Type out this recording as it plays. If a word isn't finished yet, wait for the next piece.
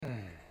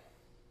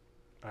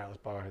All right,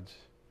 let's bow our heads.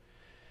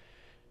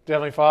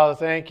 Heavenly Father,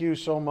 thank you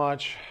so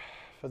much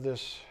for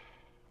this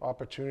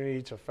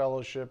opportunity to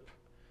fellowship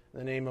in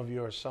the name of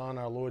your Son,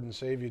 our Lord and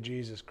Savior,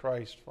 Jesus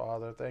Christ,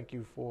 Father. Thank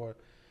you for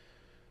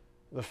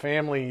the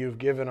family you've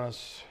given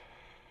us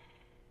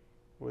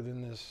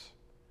within this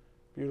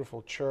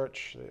beautiful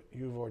church that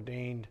you've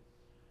ordained,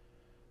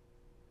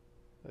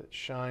 that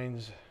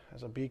shines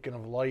as a beacon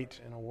of light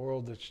in a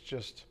world that's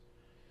just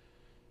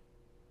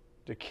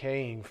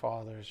decaying,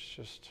 Father. It's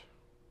just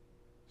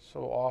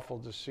so awful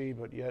to see,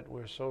 but yet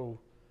we're so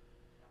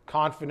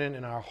confident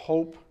in our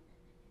hope.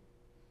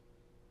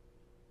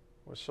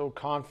 We're so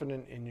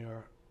confident in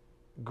your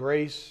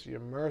grace, your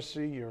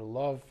mercy, your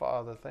love,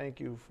 Father. Thank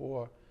you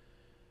for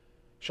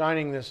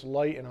shining this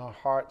light in our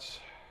hearts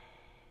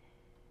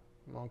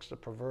amongst a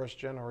perverse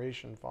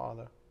generation,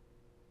 Father.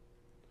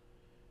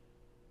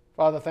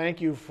 Father, thank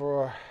you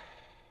for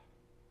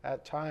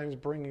at times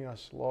bringing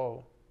us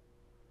low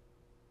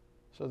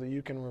so that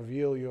you can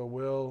reveal your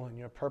will and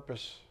your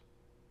purpose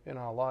in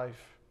our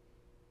life.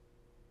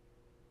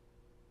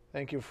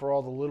 Thank you for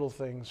all the little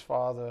things,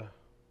 Father,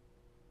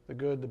 the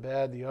good, the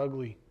bad, the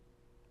ugly.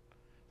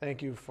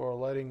 Thank you for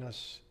letting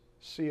us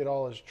see it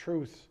all as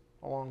truth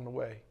along the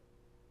way.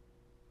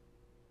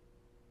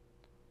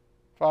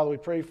 Father, we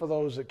pray for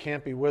those that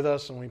can't be with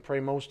us, and we pray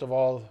most of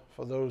all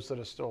for those that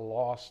are still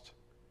lost.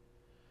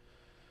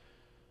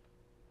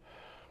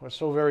 We're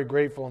so very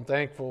grateful and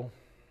thankful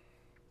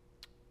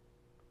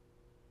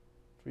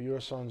for your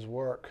Son's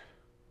work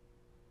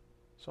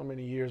so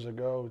many years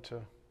ago to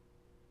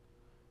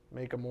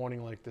make a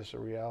morning like this a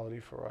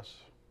reality for us.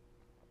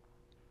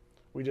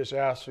 We just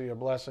ask for your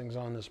blessings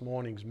on this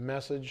morning's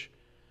message.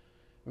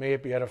 May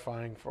it be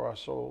edifying for our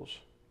souls.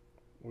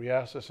 We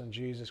ask this in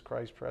Jesus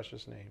Christ's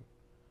precious name.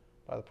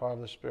 By the power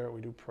of the Spirit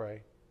we do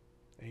pray.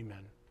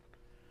 Amen.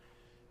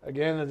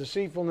 Again, the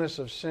Deceitfulness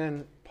of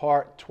Sin,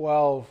 Part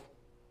 12.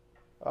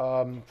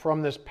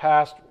 From this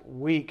past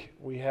week,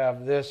 we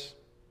have this: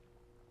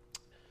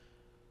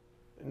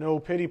 no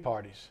pity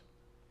parties.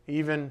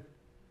 Even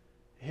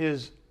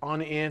his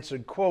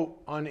unanswered,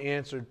 quote,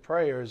 unanswered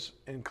prayers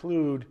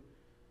include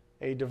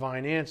a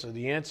divine answer.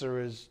 The answer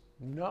is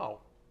no.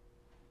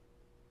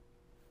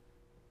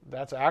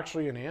 That's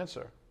actually an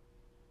answer.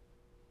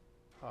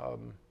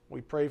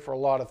 We pray for a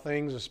lot of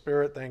things. The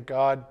Spirit, thank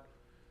God,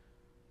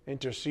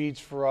 intercedes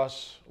for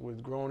us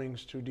with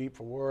groanings too deep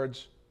for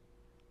words.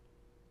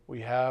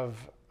 We have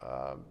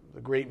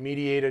the great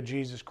mediator,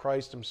 Jesus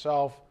Christ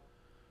himself,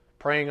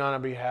 praying on our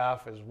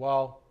behalf as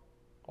well,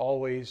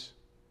 always.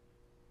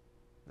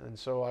 And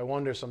so I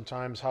wonder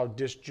sometimes how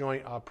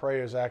disjoint our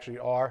prayers actually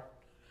are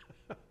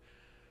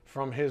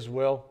from his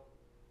will,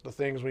 the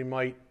things we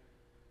might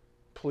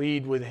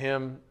plead with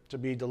him to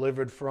be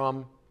delivered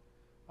from,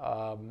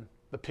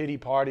 the pity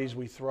parties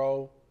we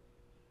throw,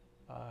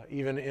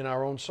 even in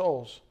our own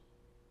souls.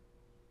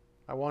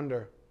 I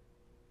wonder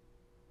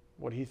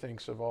what he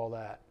thinks of all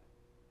that.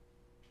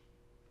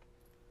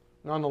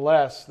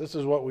 Nonetheless, this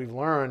is what we've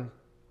learned.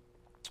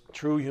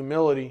 True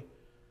humility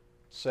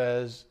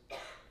says,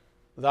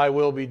 thy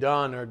will be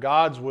done, or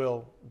God's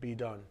will be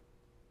done.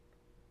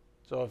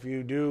 So if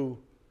you do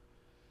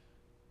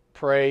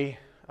pray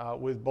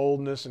with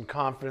boldness and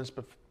confidence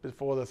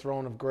before the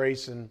throne of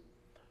grace, and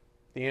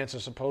the answer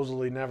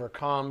supposedly never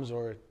comes,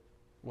 or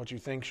what you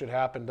think should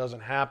happen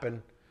doesn't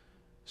happen,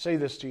 say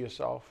this to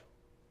yourself: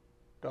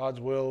 God's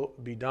will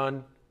be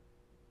done.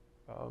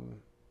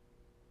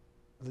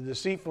 The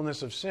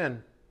deceitfulness of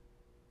sin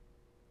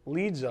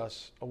leads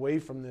us away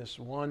from this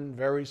one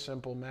very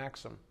simple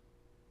maxim.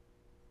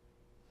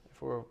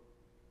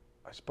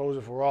 I suppose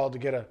if we're all to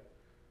get a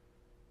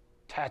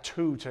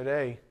tattoo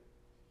today,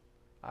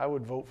 I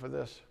would vote for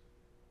this.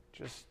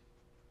 Just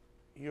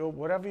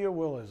whatever your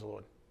will is,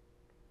 Lord.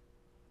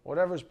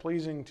 Whatever is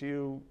pleasing to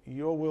you,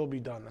 your will be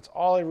done. That's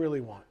all I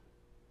really want.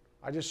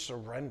 I just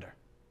surrender.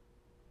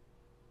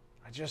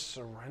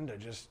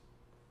 Just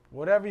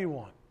whatever you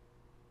want.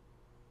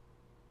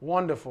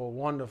 Wonderful,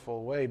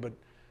 wonderful way but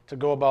to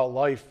go about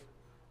life.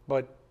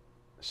 But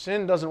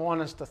sin doesn't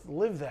want us to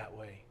live that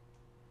way.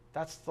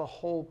 That's the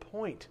whole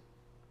point.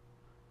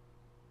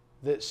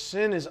 That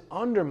sin is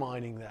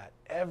undermining that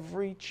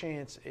every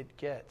chance it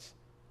gets.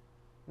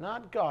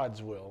 Not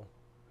God's will.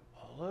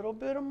 A little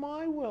bit of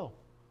my will.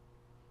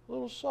 A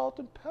little salt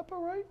and pepper,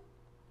 right?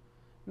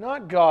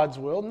 Not God's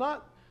will.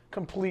 Not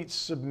complete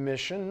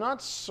submission.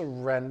 Not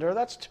surrender.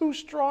 That's too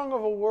strong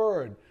of a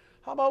word.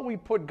 How about we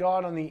put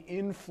God on the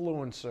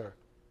influencer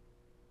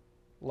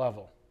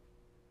level?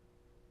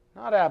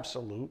 Not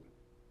absolute.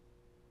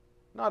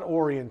 Not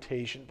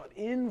orientation, but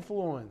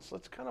influence.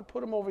 Let's kind of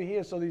put him over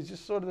here so he's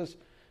just sort of this,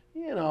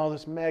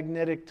 this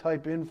magnetic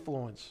type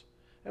influence.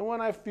 And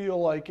when I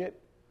feel like it,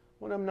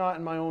 when I'm not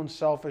in my own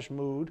selfish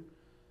mood,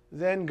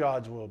 then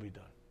God's will be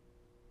done.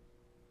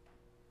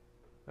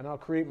 And I'll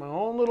create my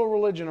own little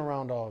religion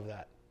around all of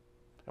that.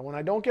 And when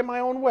I don't get my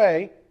own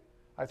way,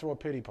 I throw a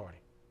pity party.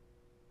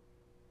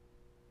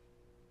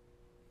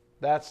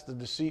 That's the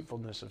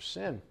deceitfulness of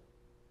sin.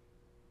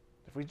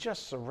 If we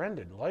just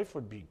surrendered, life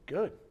would be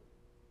good.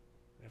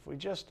 If we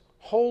just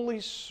wholly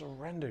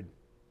surrendered.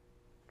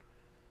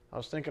 I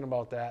was thinking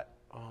about that.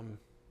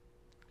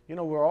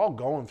 We're all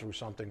going through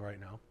something right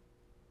now.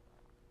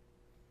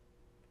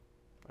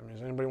 I mean,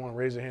 does anybody want to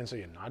raise their hand and say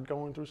you're not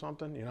going through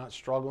something? You're not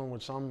struggling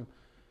with some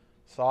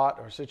thought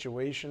or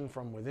situation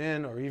from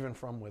within or even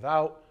from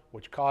without,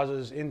 which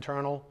causes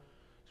internal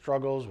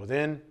struggles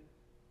within?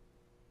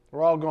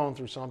 We're all going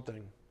through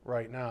something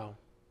right now.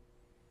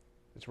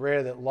 It's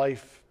rare that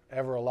life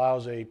ever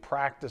allows a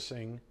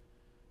practicing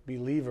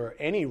believer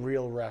any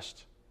real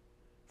rest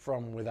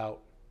from without.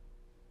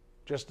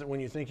 Just that when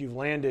you think you've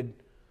landed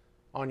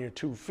on your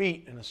 2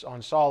 feet and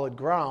on solid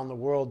ground, the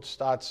world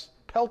starts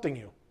pelting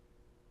you.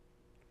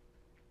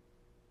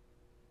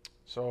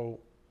 So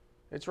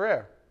it's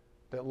rare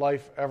that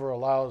life ever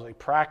allows a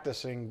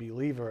practicing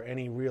believer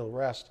any real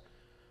rest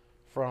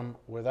from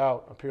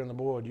without. Up here on the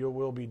board, your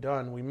will be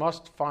done. We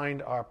must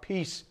find our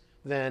peace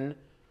then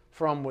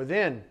from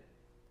within,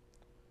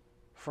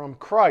 from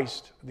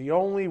Christ, the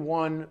only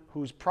one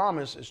whose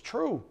promise is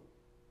true.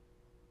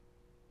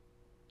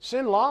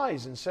 Sin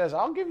lies and says,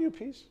 I'll give you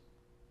peace.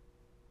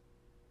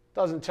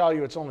 Doesn't tell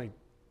you it's only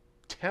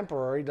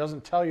temporary.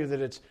 Doesn't tell you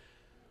that it's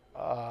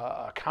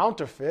a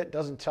counterfeit.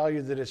 Doesn't tell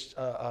you that it's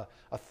a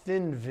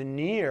thin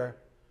veneer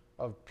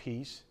of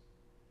peace.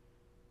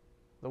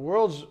 The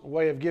world's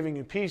way of giving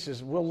you peace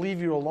is we'll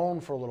leave you alone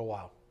for a little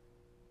while.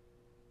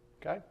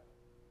 Okay?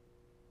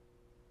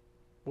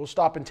 We'll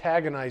stop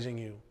antagonizing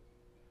you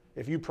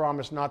if you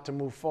promise not to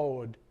move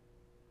forward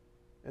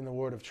in the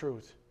word of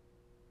truth.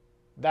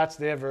 That's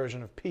their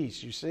version of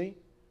peace, you see?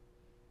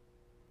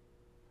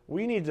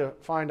 We need to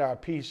find our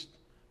peace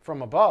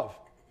from above.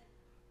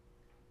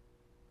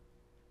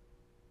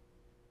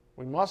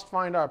 We must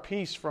find our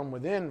peace from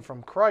within,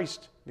 from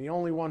Christ, the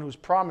only one whose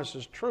promise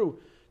is true.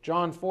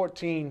 John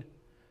 14,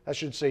 I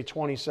should say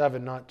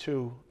 27, not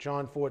 2.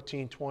 John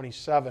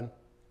 14:27.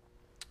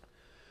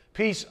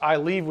 Peace I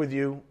leave with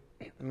you,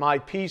 my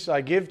peace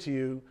I give to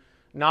you.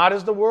 Not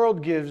as the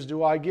world gives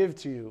do I give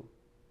to you.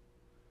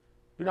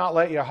 Do not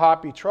let your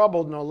heart be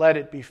troubled, nor let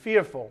it be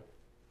fearful.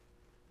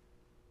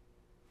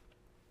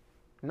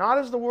 Not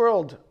as the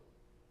world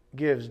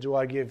gives do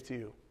I give to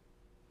you.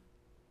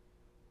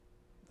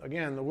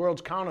 Again, the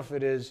world's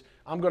counterfeit is,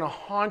 I'm going to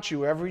haunt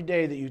you every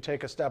day that you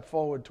take a step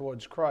forward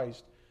towards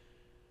Christ.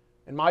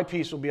 And my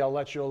peace will be, I'll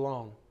let you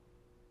alone.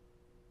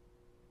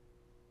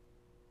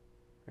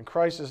 And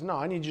Christ says, no,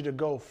 I need you to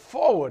go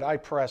forward. I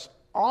press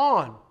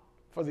on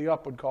for the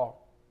upward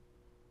call.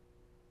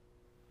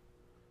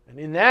 And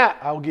in that,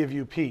 I'll give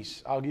you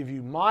peace. I'll give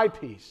you my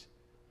peace.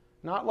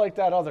 Not like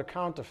that other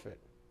counterfeit.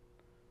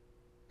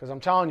 Because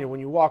I'm telling you,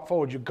 when you walk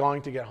forward, you're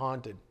going to get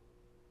haunted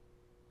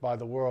by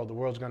the world. The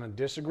world's going to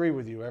disagree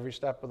with you every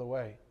step of the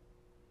way.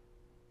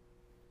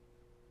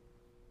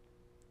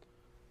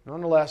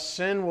 Nonetheless,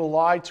 sin will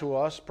lie to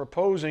us,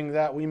 proposing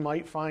that we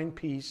might find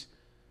peace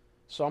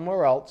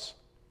somewhere else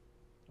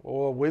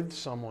or with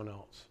someone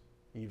else,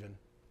 even.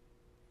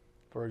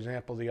 For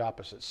example, the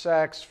opposite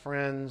sex,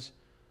 friends,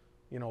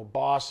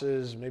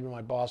 bosses. Maybe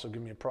my boss will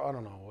give me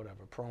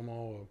promo,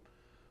 or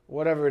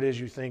whatever it is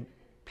you think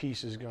how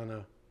peace is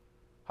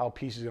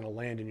going to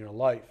land in your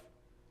life.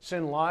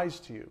 Sin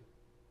lies to you.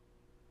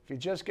 If you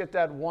just get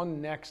that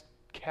one next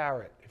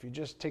carrot, if you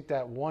just take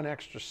that one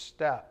extra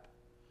step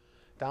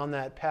down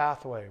that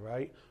pathway,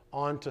 right,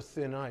 onto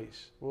thin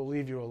ice, we'll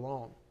leave you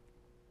alone.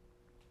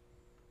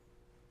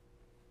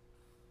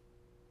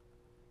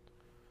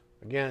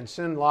 Again,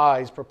 sin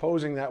lies,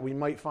 proposing that we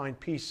might find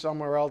peace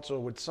somewhere else or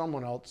with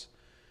someone else.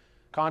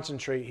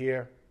 Concentrate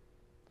here.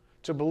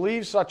 To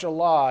believe such a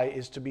lie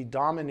is to be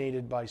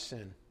dominated by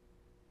sin.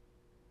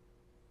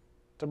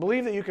 To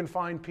believe that you can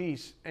find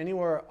peace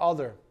anywhere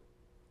other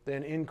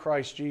than in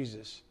Christ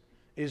Jesus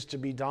is to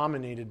be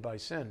dominated by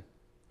sin.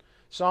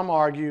 Some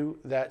argue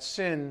that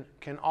sin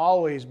can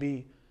always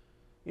be,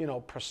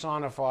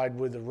 personified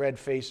with a red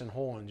face and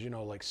horns.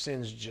 Like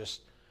sin's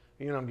just,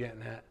 I'm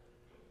getting at.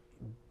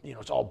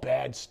 It's all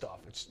bad stuff.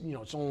 It's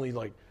only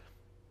like,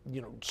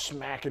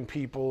 smacking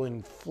people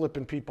and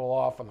flipping people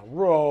off on the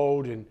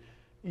road and,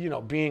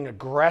 being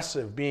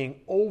aggressive,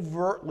 being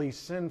overtly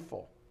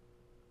sinful.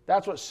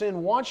 That's what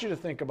sin wants you to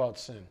think about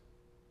sin.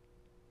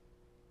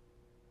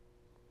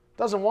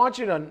 Doesn't want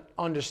you to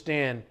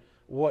understand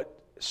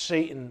what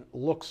Satan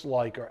looks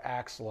like or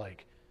acts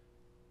like.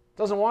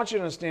 Doesn't want you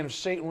to understand if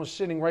Satan was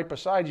sitting right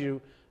beside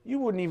you, you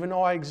wouldn't even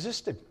know I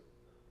existed.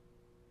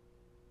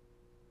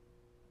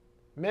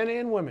 Men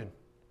and women.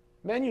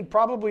 Men, you'd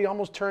probably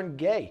almost turn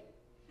gay.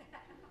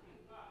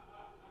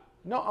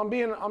 No, I'm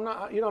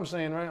not, what I'm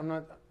saying, right?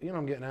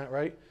 I'm getting at,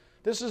 right?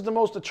 This is the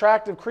most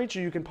attractive creature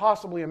you can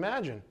possibly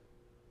imagine.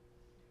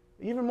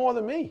 Even more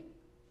than me.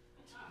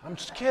 I'm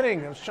just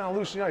kidding. I'm just trying to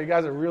loosen you up. You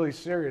guys are really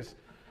serious.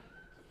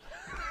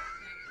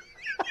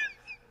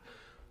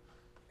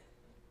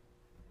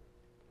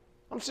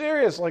 I'm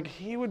serious. Like,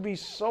 he would be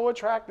so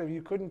attractive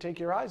you couldn't take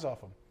your eyes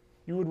off him.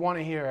 You would want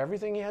to hear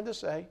everything he had to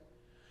say.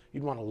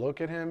 You'd want to look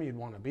at him. You'd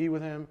want to be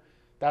with him.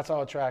 That's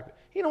how attractive.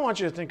 He don't want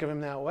you to think of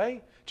him that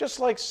way. Just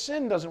like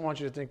sin doesn't want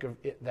you to think of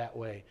it that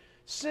way.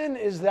 Sin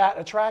is that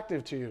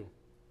attractive to you.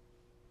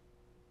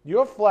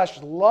 Your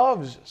flesh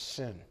loves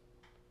sin.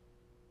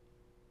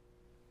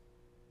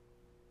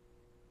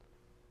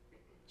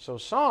 So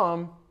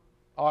some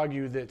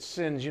argue that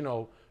sin's,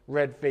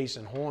 red face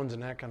and horns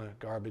and that kind of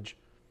garbage.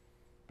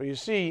 But you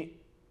see,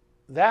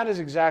 that is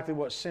exactly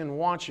what sin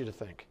wants you to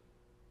think.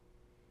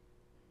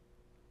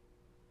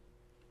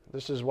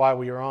 This is why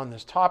we are on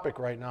this topic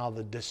right now,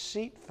 the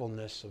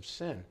deceitfulness of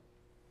sin.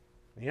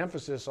 The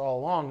emphasis all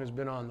along has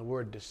been on the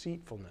word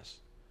deceitfulness.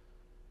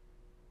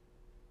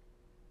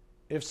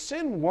 If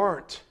sin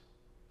weren't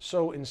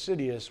so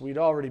insidious, we'd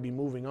already be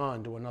moving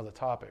on to another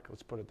topic.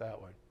 Let's put it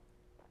that way.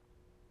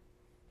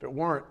 If it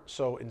weren't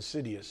so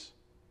insidious,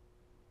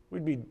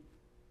 I'd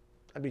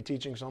be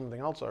teaching something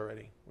else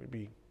already. We'd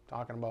be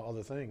talking about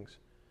other things.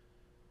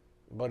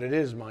 But it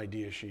is, my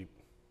dear sheep.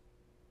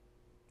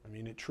 I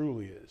mean, it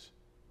truly is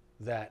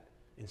that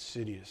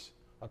insidious.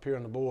 Up here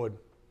on the board,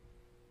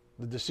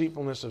 the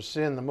deceitfulness of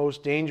sin, the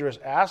most dangerous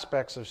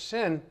aspects of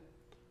sin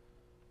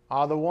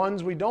are the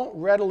ones we don't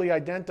readily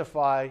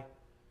identify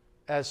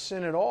as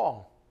sin at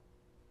all.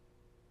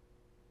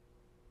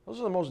 Those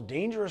are the most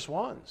dangerous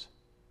ones.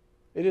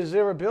 It is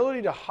their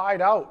ability to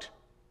hide out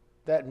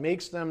that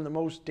makes them the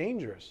most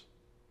dangerous.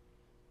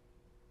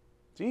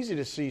 It's easy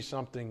to see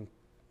something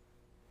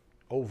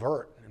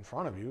overt in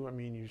front of you. I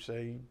mean, you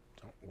say,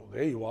 well,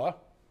 there you are.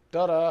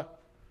 Ta-da.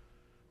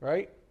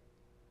 Right?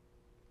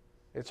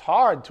 It's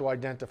hard to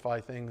identify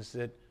things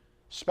that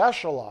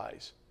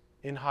specialize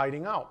in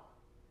hiding out.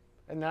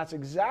 And that's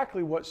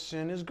exactly what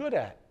sin is good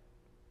at.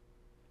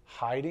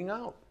 Hiding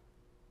out.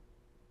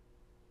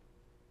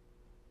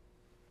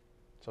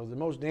 So the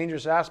most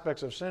dangerous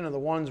aspects of sin are the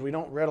ones we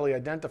don't readily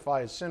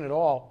identify as sin at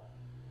all.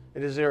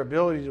 It is their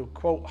ability to,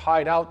 quote,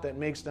 hide out that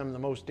makes them the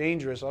most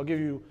dangerous. I'll give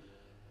you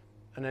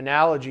an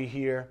analogy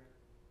here.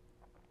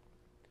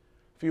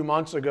 A few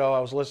months ago, I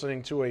was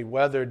listening to a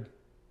weathered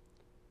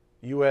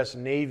U.S.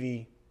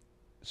 Navy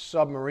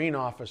submarine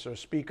officer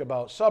speak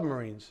about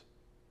submarines.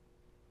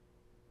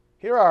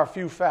 Here are a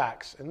few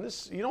facts, and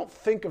this, you don't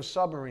think of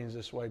submarines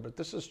this way, but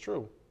this is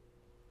true.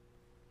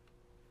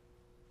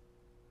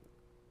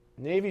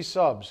 Navy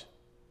subs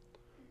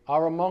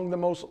are among the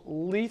most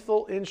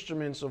lethal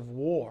instruments of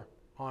war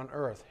on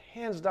Earth,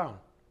 hands down.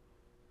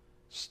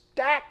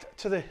 Stacked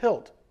to the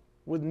hilt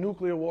with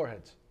nuclear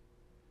warheads.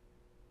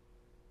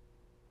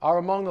 Are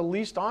among the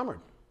least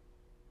armored.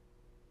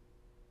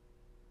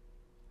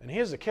 And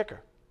here's the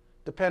kicker.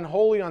 Depend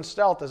wholly on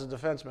stealth as a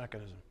defense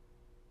mechanism.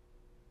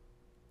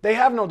 They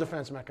have no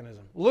defense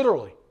mechanism.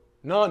 Literally.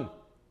 None.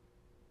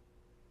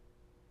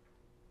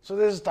 So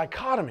there's this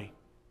dichotomy,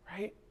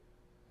 right?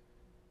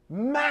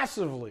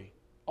 Massively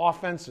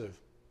offensive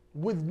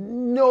with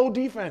no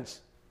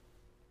defense.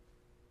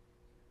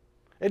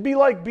 It'd be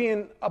like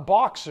being a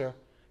boxer,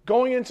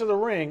 going into the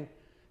ring,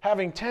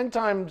 having 10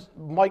 times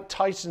Mike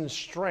Tyson's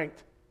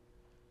strength,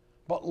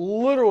 but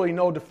literally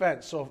no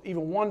defense. So if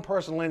even one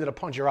person landed a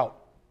punch, you're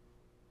out.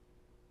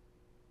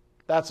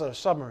 That's a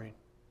submarine.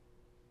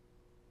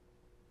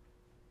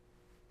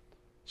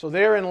 So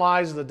therein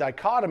lies the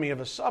dichotomy of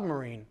a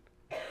submarine,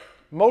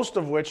 most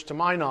of which, to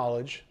my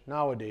knowledge,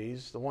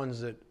 nowadays, the ones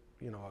that,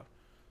 are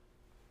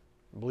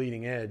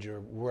bleeding edge or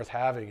worth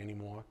having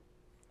anymore,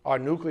 are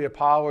nuclear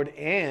powered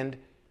and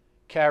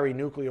carry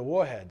nuclear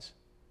warheads.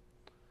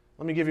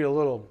 Let me give you a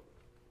little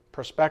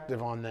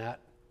perspective on that.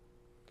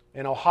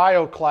 An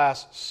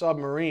Ohio-class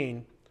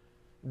submarine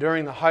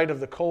during the height of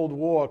the Cold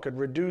War could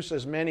reduce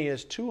as many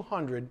as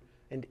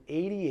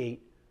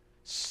 288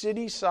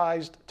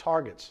 city-sized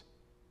targets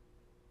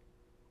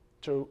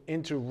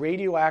into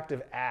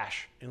radioactive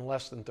ash in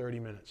less than 30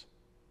 minutes.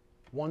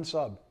 One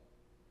sub.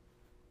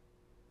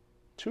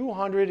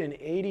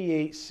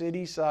 288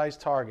 city-sized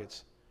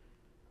targets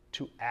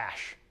to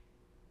ash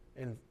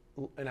in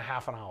a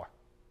half an hour.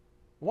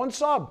 One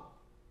sub.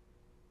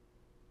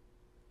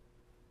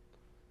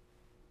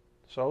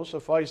 So,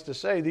 suffice to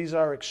say, these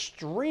are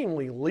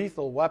extremely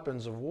lethal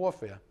weapons of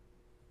warfare.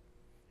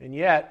 And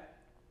yet,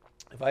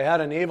 if I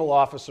had a naval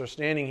officer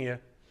standing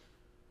here,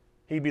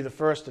 he'd be the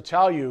first to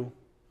tell you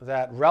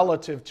that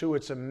relative to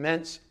its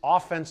immense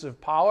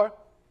offensive power,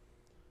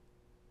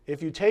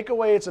 if you take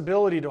away its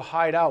ability to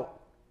hide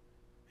out,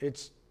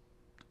 it's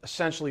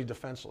essentially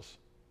defenseless.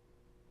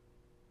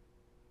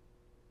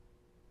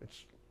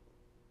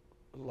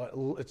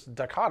 It's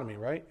dichotomy,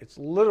 right? It's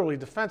literally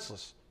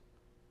defenseless.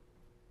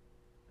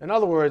 In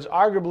other words,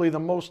 arguably the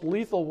most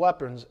lethal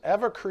weapons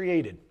ever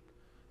created,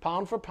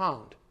 pound for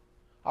pound,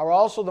 are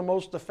also the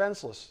most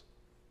defenseless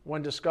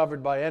when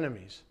discovered by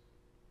enemies.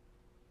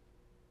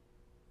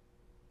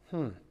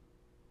 So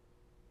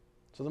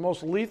the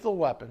most lethal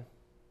weapon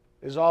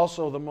is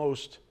also the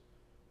most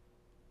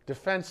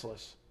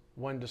defenseless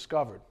when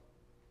discovered.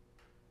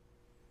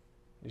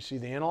 You see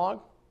the analog?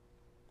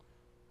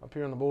 Up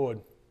here on the board.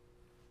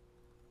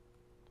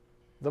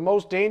 The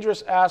most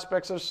dangerous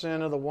aspects of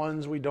sin are the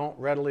ones we don't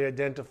readily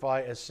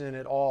identify as sin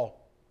at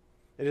all.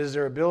 It is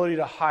their ability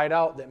to hide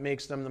out that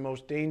makes them the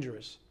most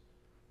dangerous.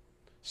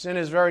 Sin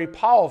is very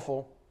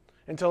powerful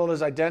until it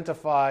is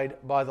identified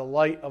by the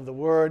light of the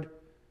Word.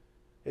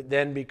 It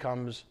then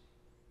becomes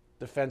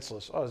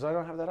defenseless. Oh, I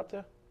don't have that up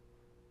there?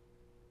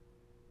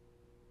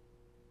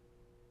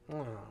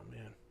 Oh,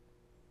 man.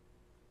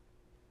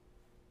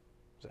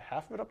 Is it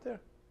half of it up there?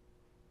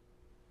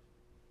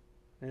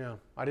 Yeah,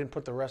 I didn't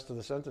put the rest of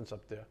the sentence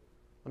up there.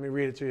 Let me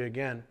read it to you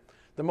again.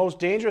 The most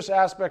dangerous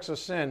aspects of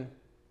sin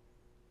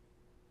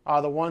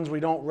are the ones we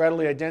don't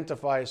readily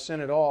identify as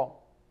sin at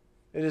all.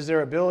 It is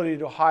their ability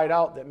to hide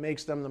out that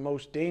makes them the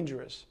most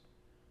dangerous.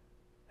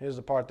 Here's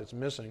the part that's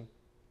missing.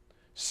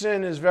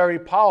 Sin is very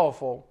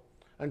powerful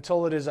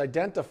until it is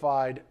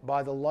identified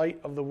by the light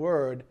of the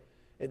Word.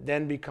 It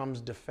then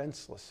becomes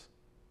defenseless.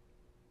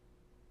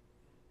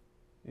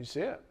 You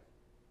see it?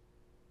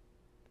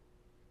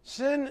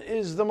 Sin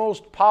is the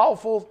most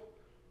powerful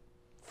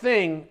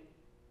thing,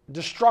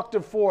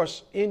 destructive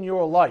force in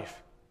your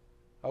life.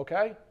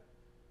 Okay?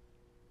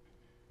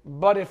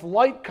 But if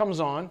light comes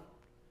on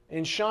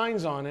and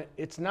shines on it,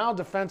 it's now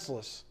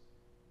defenseless.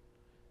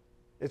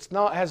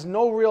 Has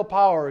no real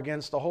power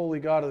against the holy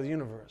God of the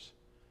universe,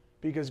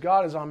 because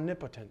God is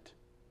omnipotent,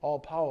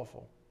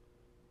 all-powerful.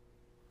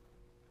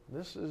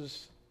 This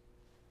is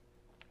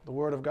the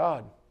Word of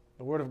God.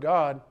 The Word of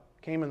God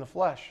came in the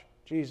flesh,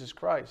 Jesus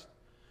Christ.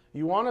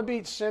 You want to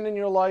beat sin in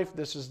your life,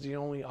 this is the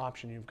only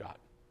option you've got.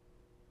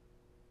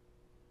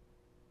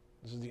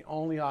 This is the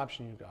only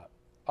option you've got.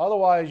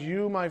 Otherwise,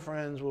 you, my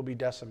friends, will be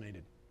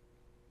decimated.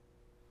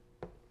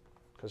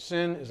 Because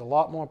sin is a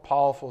lot more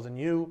powerful than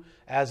you,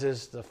 as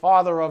is the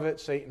father of it,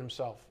 Satan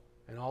himself,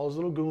 and all his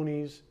little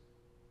goonies,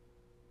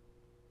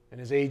 and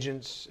his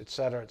agents,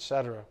 etc.,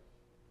 etc.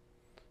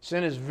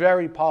 Sin is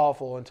very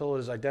powerful until it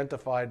is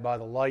identified by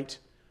the light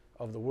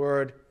of the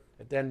Word.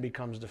 It then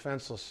becomes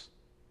defenseless.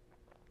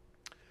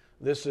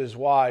 This is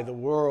why the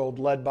world,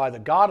 led by the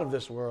god of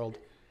this world,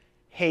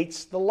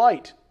 hates the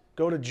light.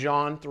 Go to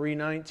John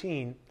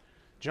 3:19.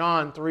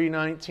 John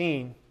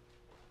 3:19.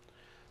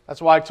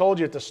 That's why I told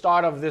you at the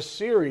start of this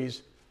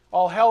series,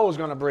 all hell was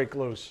going to break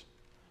loose.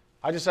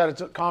 I just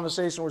had a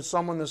conversation with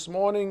someone this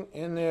morning,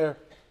 and they're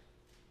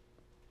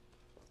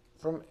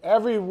from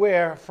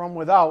everywhere, from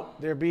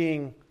without, they're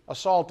being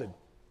assaulted.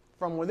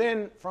 From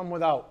within, from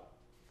without.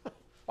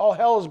 All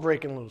hell is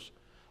breaking loose.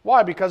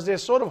 Why? Because they're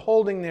sort of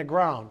holding their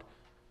ground.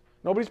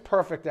 Nobody's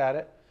perfect at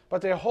it,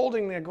 but they're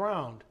holding their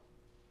ground.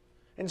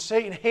 And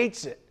Satan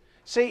hates it.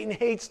 Satan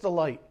hates the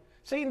light.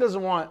 Satan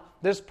doesn't want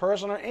this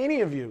person or any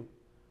of you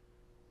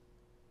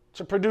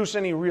to produce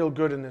any real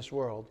good in this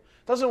world.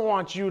 Doesn't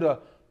want you to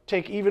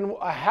take even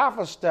a half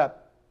a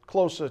step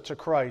closer to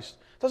Christ.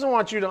 Doesn't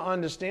want you to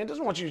understand.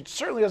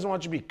 Certainly doesn't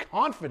want you to be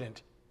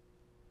confident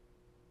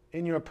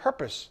in your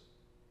purpose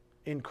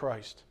in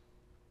Christ.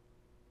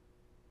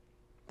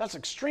 That's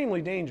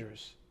extremely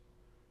dangerous.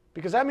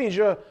 Because that means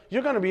you're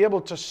going to be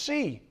able to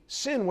see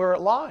sin where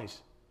it lies.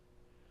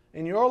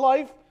 In your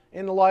life,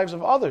 in the lives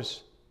of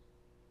others.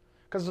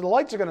 Because the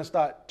lights are going to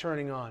start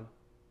turning on.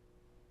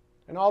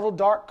 And all the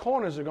dark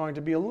corners are going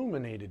to be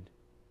illuminated.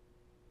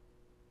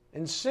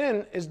 And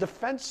sin is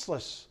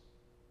defenseless.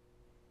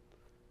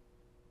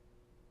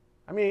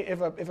 I mean,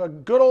 if a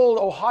good old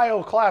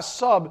Ohio-class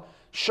sub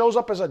shows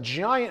up as a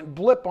giant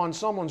blip on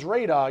someone's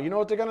radar, you know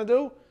what they're going to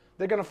do?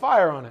 They're going to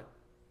fire on it.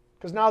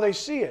 Because now they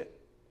see it.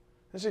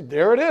 They say,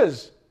 there it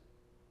is.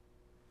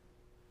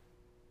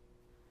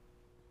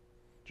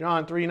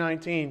 John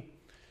 3:19.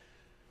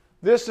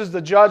 This is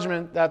the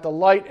judgment, that the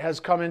light has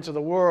come into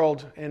the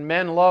world, and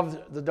men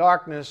loved the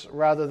darkness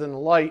rather than the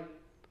light,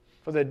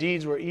 for their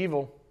deeds were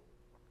evil.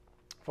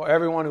 For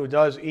everyone who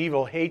does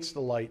evil hates the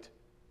light.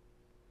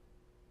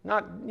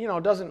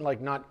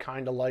 Doesn't not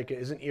kind of like it,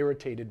 isn't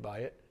irritated by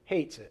it,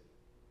 hates it.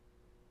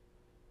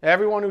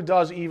 Everyone who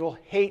does evil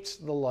hates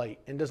the light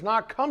and does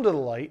not come to the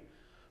light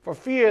for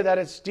fear that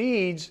his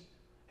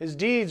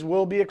deeds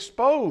will be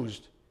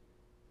exposed.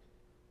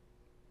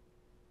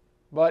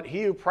 But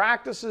he who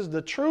practices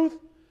the truth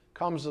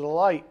comes to the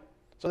light,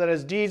 so that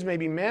his deeds may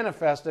be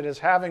manifested as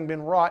having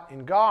been wrought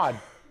in God.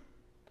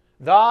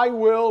 Thy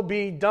will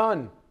be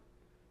done.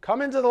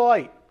 Come into the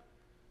light.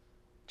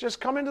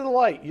 Just come into the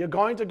light. You're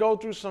going to go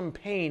through some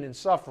pain and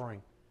suffering.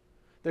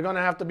 There are going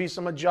to have to be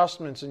some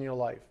adjustments in your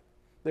life.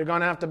 There are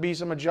going to have to be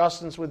some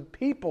adjustments with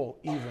people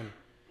even,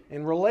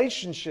 in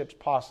relationships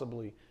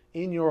possibly,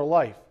 in your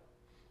life.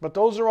 But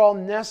those are all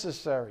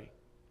necessary.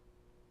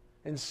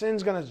 And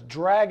sin's going to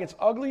drag its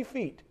ugly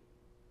feet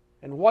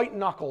and white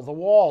knuckle the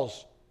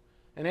walls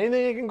and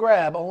anything it can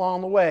grab along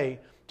the way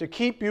to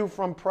keep you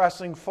from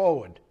pressing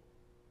forward.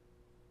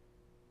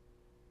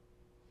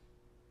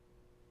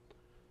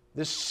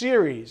 This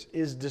series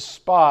is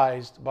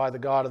despised by the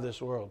god of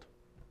this world.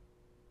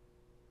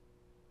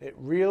 It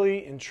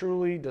really and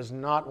truly does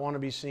not want to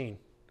be seen.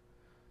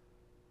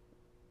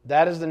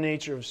 That is the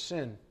nature of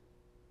sin.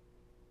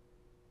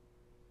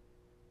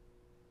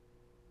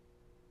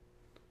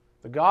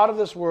 The god of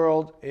this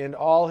world and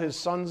all his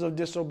sons of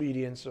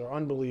disobedience or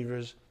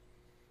unbelievers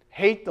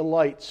hate the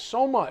light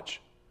so much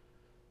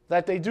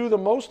that they do the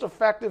most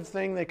effective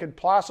thing they could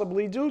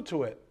possibly do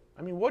to it.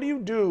 I mean, what do you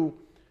do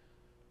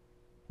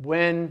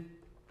when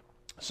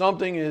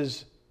something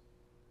is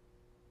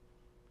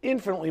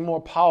infinitely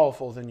more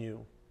powerful than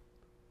you,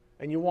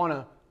 and you want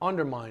to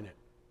undermine it,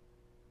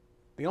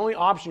 the only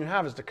option you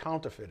have is to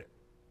counterfeit it.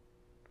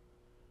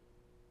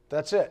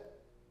 That's it.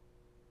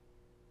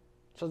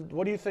 So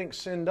what do you think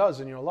sin does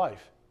in your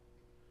life?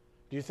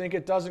 Do you think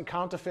it doesn't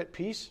counterfeit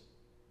peace?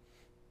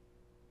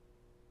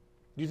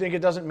 Do you think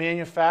it doesn't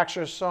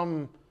manufacture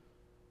some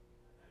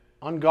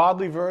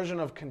ungodly version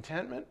of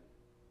contentment?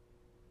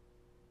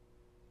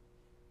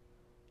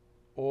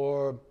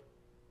 Or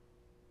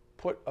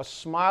put a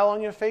smile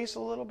on your face a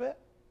little bit?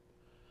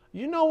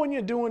 You know when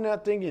you're doing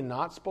that thing you're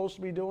not supposed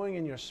to be doing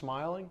and you're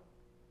smiling?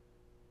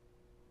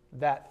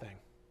 That thing.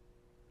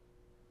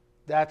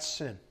 That's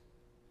sin.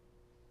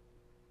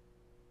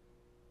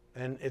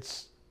 And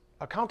it's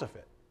a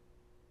counterfeit.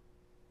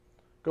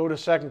 Go to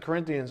 2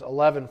 Corinthians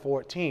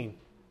 11:14.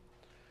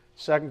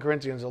 2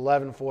 Corinthians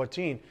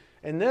 11:14.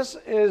 And this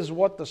is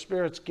what the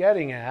Spirit's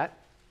getting at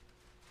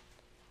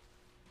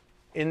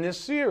in this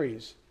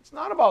series. It's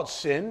not about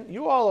sin.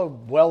 You all are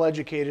well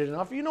educated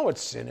enough. You know what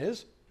sin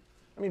is.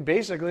 I mean,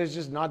 basically, it's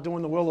just not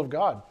doing the will of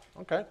God.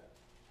 Okay.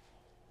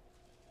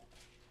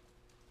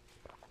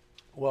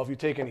 Well, if you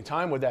take any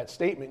time with that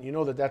statement, you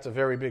know that that's a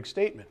very big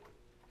statement.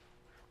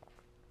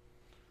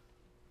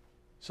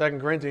 2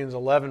 Corinthians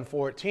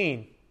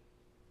 11:14.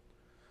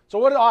 So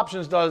what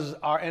options does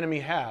our enemy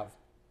have?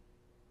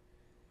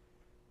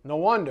 No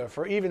wonder,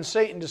 for even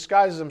Satan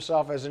disguises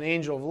himself as an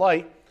angel of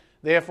light.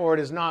 Therefore, it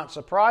is not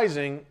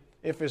surprising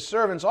if his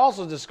servants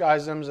also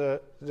disguise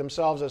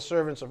themselves as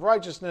servants of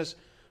righteousness,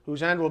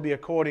 whose end will be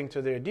according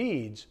to their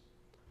deeds.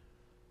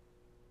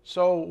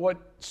 So what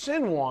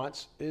sin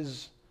wants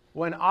is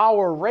when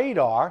our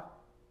radar,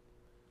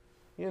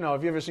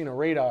 have you ever seen a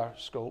radar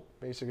scope?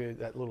 Basically,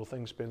 that little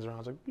thing spins around.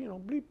 It's like,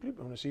 bleep, bleep, I'm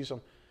going to see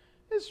something.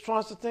 It just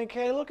wants to think,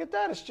 hey, look at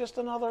that. It's just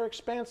another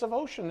expanse of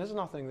ocean. There's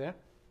nothing there.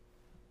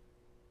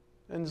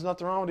 And there's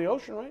nothing wrong with the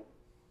ocean, right?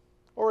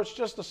 Or it's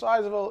just the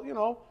size of a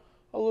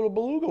little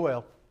beluga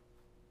whale.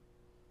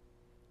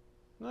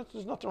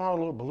 There's nothing wrong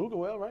with a little beluga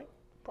whale, right?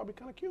 Probably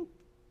kind of cute.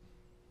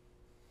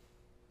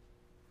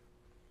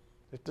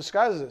 It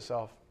disguises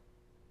itself.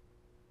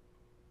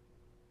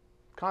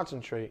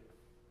 Concentrate.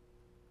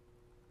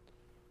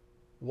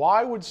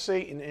 Why would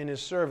Satan and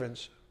his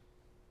servants,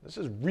 this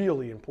is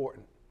really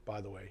important,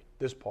 by the way,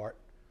 this part.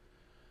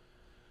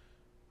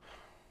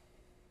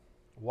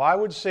 Why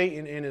would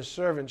Satan and his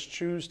servants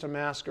choose to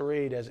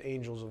masquerade as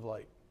angels of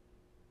light?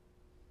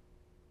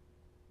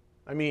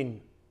 I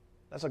mean,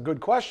 that's a good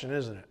question,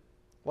 isn't it?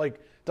 Like,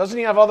 doesn't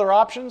he have other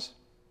options?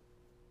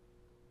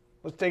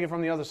 Let's take it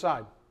from the other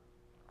side.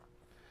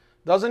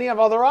 Doesn't he have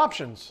other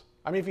options?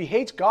 I mean, if he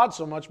hates God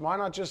so much, why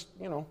not just,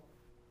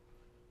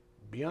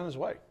 be on his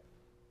way?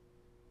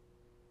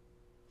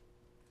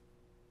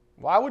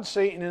 Why would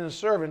Satan and his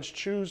servants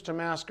choose to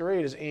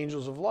masquerade as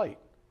angels of light?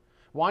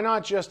 Why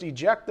not just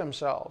eject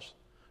themselves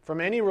from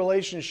any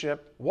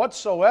relationship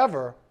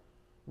whatsoever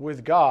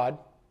with God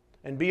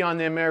and be on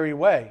their merry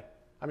way?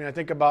 I mean, I'm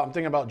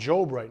thinking about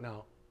Job right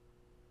now.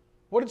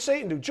 What did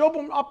Satan do?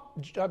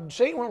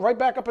 Satan went right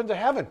back up into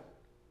heaven.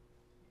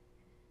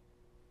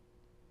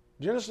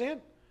 Do you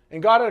understand?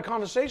 And God had a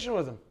conversation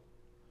with him.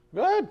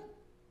 Go ahead.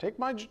 Take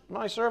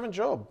my servant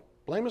Job.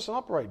 Blameless and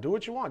upright. Do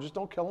what you want. Just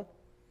don't kill him.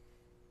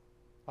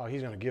 Oh,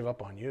 he's going to give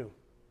up on you.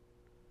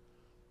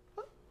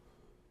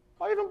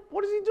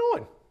 What is he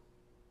doing?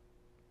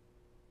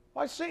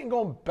 Why is Satan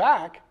going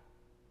back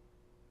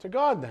to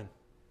God then?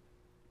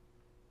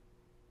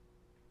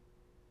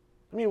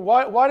 I mean,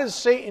 why does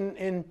Satan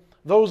and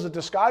those that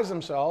disguise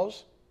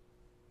themselves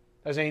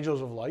as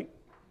angels of light,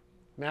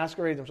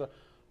 masquerade themselves,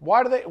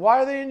 why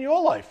are they in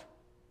your life?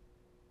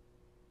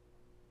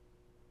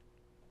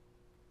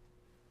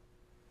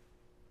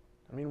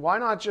 I mean, why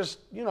not just,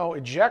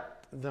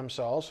 eject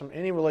themselves from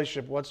any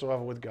relationship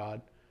whatsoever with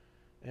God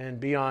and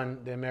be on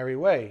their merry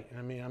way?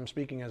 I mean, I'm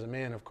speaking as a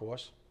man, of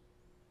course.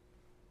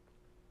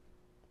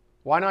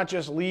 Why not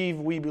just leave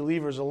we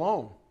believers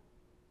alone?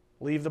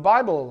 Leave the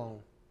Bible alone.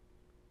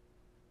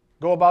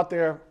 Go about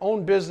their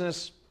own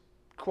business,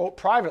 quote,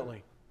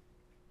 privately.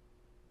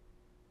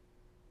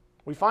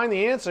 We find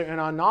the answer in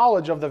our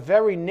knowledge of the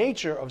very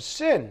nature of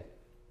sin.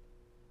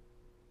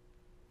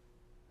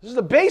 This is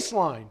the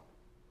baseline.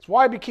 That's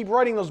why we keep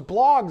writing those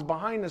blogs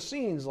behind the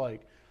scenes,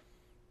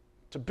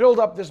 to build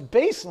up this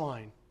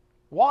baseline.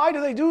 Why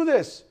do they do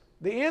this?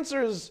 The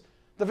answer is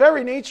the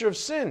very nature of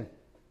sin.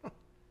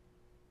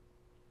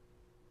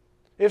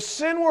 If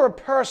sin were a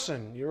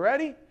person, you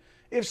ready?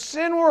 If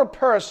sin were a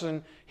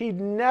person,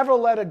 he'd never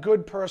let a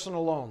good person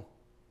alone.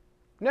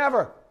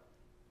 Never.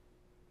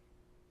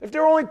 If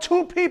there were only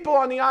two people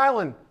on the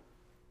island,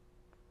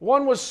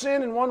 one was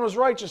sin and one was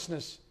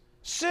righteousness,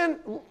 sin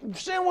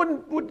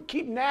would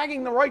keep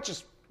nagging the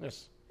righteousness. Do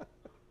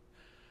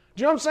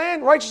you know what I'm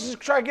saying? Righteousness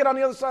try to get on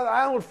the other side of the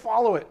island would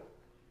follow it.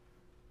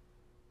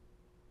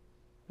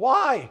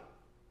 Why?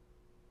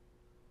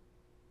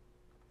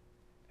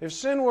 If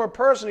sin were a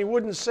person, he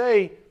wouldn't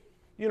say,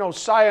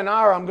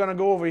 sayonara, I'm going to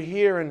go over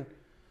here and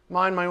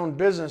mind my own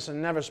business and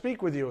never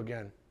speak with you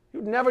again. He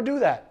would never do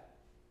that.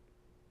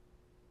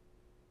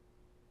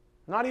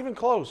 Not even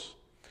close.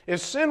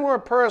 If sin were a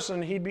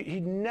person,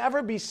 he'd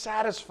never be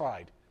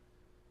satisfied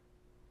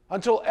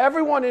until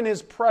everyone in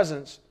his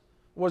presence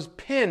was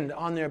pinned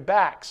on their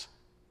backs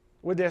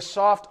with their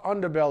soft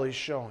underbellies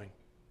showing.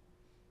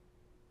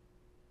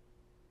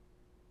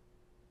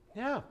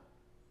 Yeah,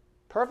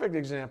 perfect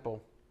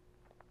example.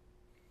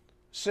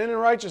 Sin and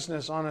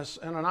righteousness on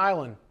an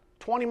island,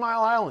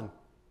 20-mile island.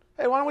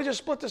 Hey, why don't we just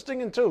split this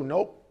thing in two?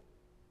 Nope.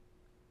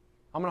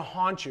 I'm going to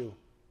haunt you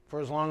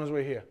for as long as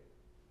we're here.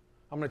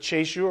 I'm going to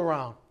chase you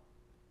around.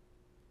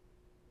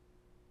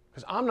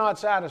 Because I'm not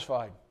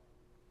satisfied.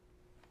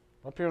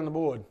 Up here on the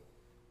board.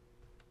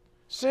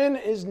 Sin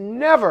is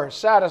never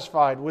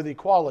satisfied with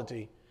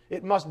equality.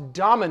 It must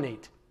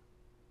dominate.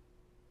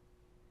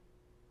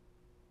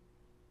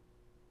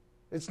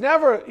 It's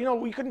never,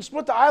 we couldn't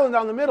split the island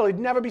down the middle. He'd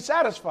never be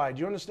satisfied.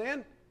 Do you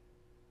understand?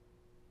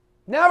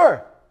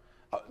 Never.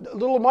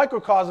 Little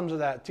microcosms of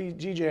that.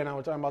 GJ and I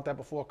were talking about that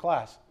before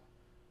class.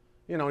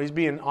 He's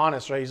being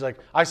honest, right? He's like,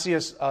 I see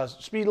a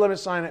speed limit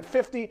sign at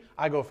 50,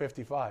 I go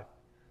 55.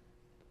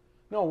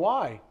 No,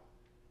 why?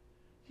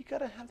 You got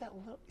to have that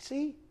little,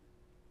 see?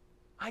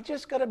 I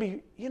just got to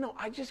be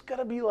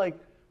like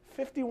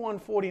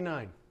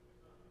 51-49.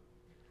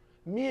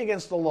 Me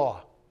against the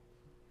law.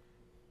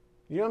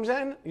 You know what I'm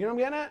saying? You know what I'm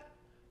getting at?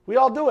 We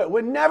all do it.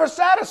 We're never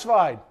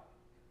satisfied.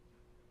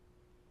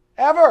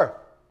 Ever.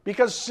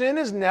 Because sin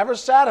is never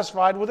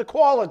satisfied with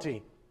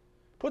equality.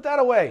 Put that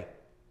away.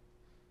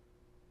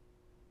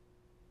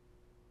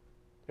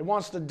 It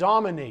wants to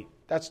dominate.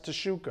 That's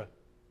Teshuka.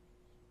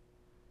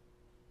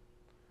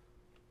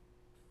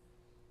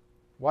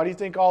 Why do you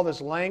think all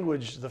this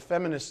language the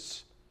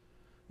feminists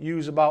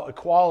use about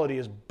equality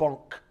is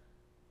bunk?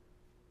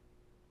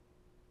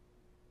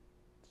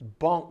 It's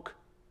bunk.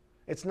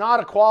 It's not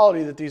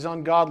equality that these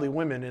ungodly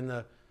women and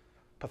the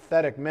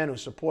pathetic men who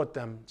support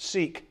them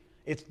seek.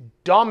 It's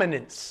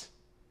dominance.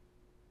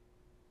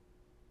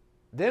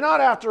 They're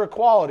not after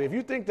equality. If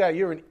you think that,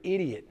 you're an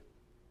idiot.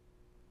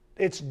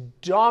 It's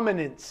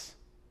dominance.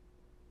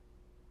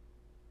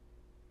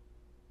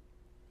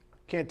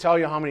 Can't tell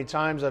you how many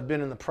times I've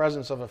been in the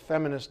presence of a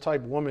feminist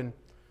type woman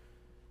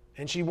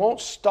and she won't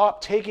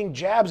stop taking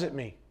jabs at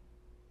me.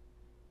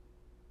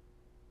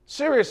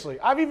 Seriously,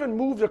 I've even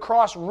moved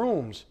across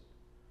rooms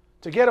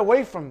to get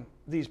away from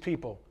these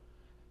people.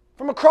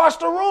 From across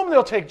the room,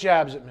 they'll take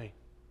jabs at me.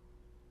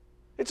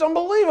 It's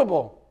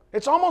unbelievable.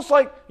 It's almost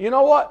like, you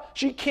know what?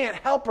 She can't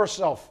help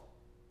herself.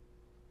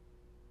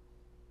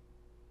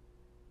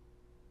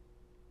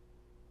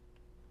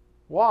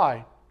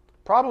 Why?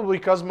 Probably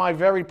because my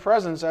very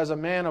presence as a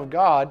man of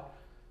God,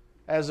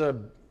 I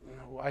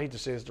hate to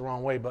say this the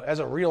wrong way, but as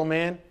a real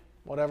man,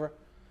 whatever,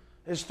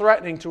 is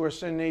threatening to her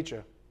sin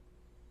nature.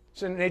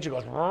 Sin nature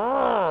goes,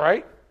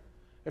 right?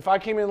 If I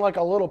came in like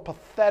a little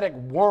pathetic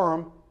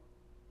worm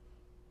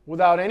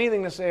without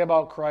anything to say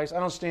about Christ, I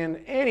don't stand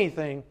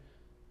anything,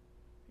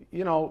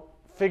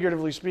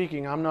 figuratively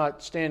speaking, I'm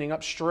not standing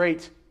up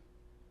straight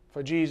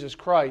for Jesus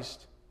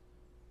Christ.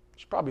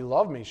 She'd probably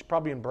love me. She'd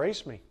probably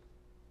embrace me.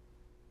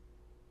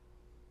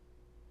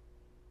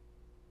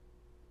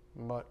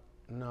 But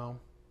no.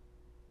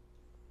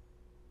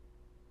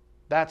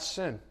 That's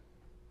sin.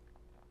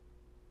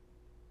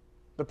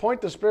 The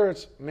point the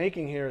Spirit's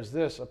making here is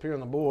this, up here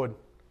on the board.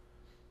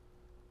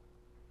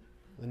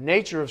 The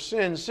nature of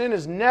sin. Sin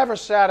is never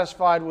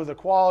satisfied with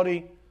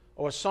equality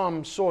or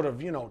some sort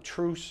of,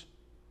 truce.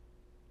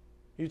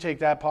 You take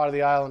that part of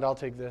the island, I'll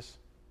take this.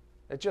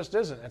 It just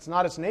isn't. It's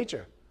not its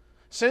nature.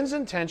 Sin's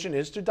intention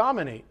is to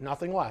dominate,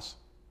 nothing less.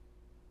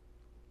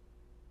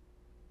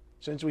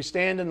 Since we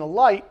stand in the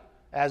light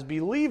as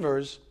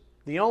believers,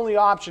 the only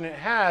option it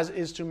has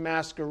is to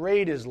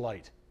masquerade as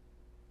light.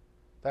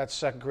 That's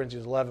 2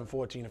 Corinthians 11,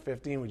 14, and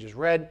 15 we just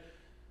read.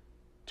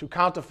 To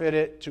counterfeit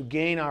it, to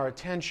gain our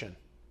attention.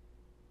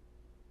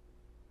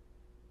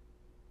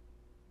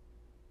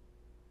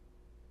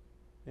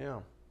 Yeah.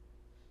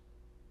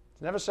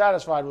 It's never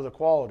satisfied with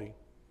equality.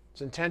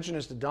 Its intention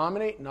is to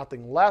dominate,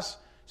 nothing less.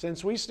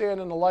 Since we stand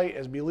in the light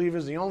as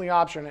believers, the only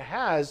option it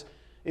has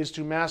is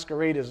to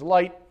masquerade as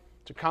light,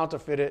 to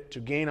counterfeit it, to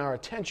gain our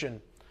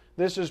attention.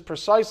 This is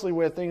precisely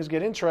where things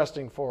get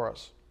interesting for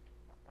us.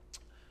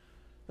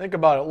 Think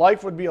about it.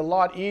 Life would be a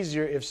lot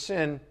easier if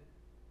sin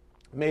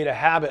made a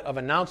habit of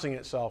announcing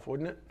itself,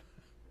 wouldn't it?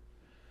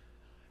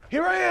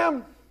 Here I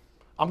am.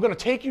 I'm going to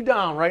take you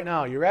down right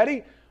now. You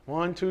ready?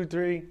 1, 2,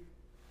 3.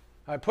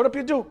 All right, put up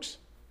your dukes.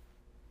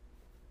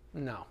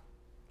 No.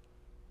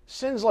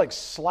 Sin's like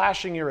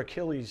slashing your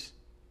Achilles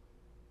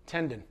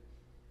tendon.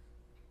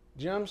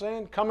 Do you know what I'm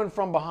saying? Coming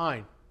from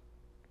behind.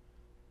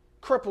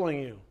 Crippling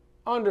you.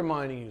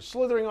 Undermining you.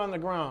 Slithering on the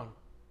ground.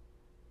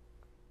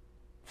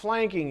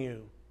 Flanking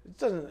you.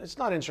 It's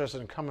not interested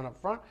in coming up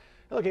front.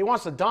 Look, it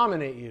wants to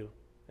dominate you.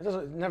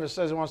 It never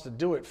says it wants to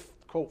do it,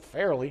 quote,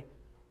 fairly.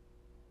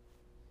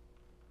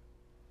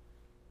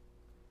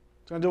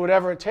 It's going to do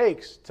whatever it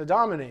takes to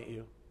dominate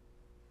you.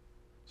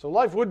 So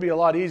life would be a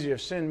lot easier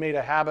if sin made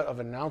a habit of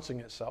announcing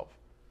itself.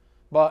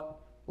 But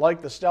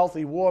like the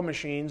stealthy war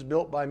machines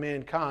built by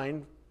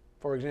mankind,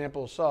 for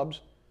example,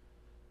 subs,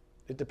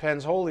 It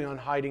depends wholly on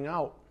hiding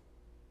out.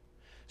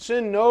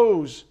 Sin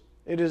knows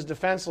it is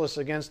defenseless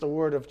against the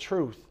word of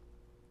truth,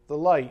 the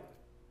light.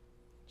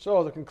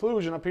 So the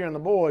conclusion up here on the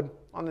board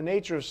on the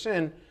nature of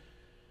sin,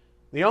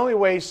 the only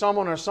way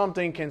someone or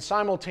something can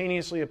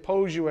simultaneously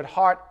oppose you at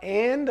heart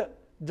and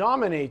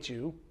dominate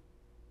you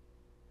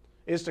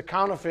is to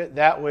counterfeit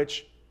that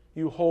which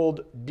you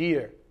hold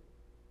dear.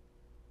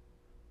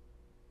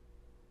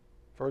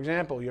 For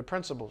example, your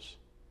principles,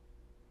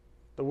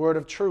 the word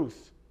of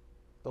truth,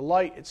 the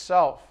light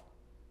itself.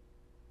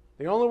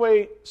 The only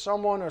way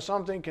someone or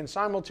something can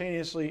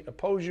simultaneously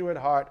oppose you at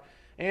heart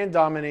and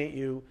dominate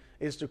you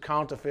is to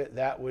counterfeit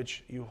that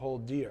which you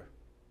hold dear.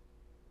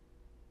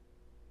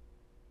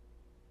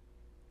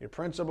 Your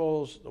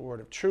principles, the word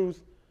of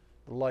truth,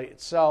 the light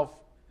itself,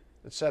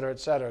 etc.,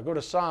 etc. Go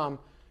to Psalm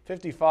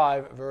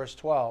 55, verse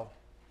 12.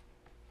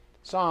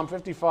 Psalm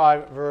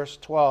 55, verse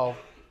 12.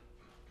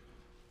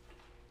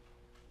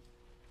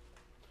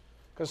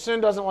 Because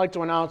sin doesn't like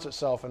to announce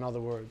itself, in other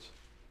words.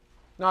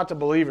 Not to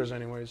believers,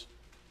 anyways.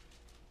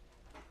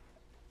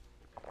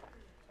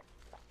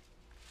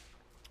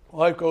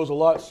 Life goes a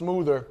lot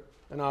smoother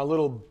in our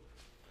little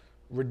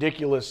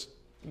ridiculous,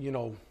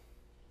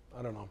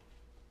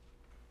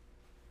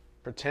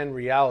 pretend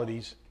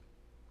realities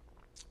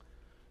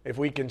if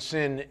we can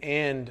sin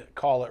and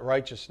call it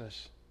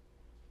righteousness.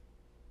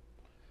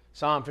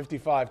 Psalm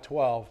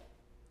 55:12.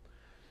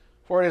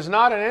 For it is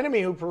not an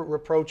enemy who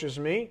reproaches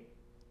me,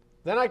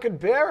 then I could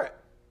bear it.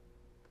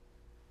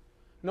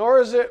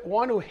 Nor is it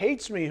one who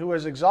hates me, who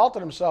has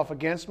exalted himself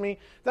against me,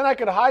 then I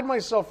could hide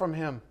myself from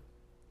him.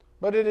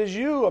 But it is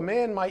you, a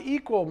man, my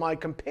equal, my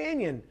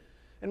companion,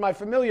 and my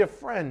familiar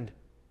friend.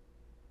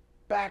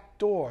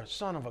 Backdoor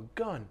son of a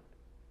gun.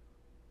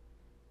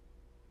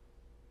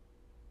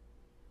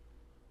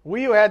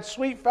 We who had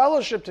sweet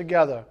fellowship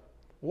together,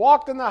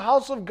 walked in the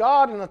house of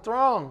God in the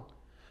throng.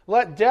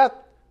 Let death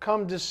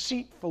come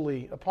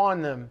deceitfully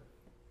upon them.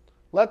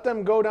 Let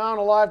them go down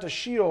alive to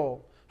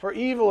Sheol, for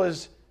evil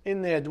is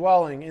in their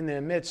dwelling, in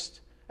their midst.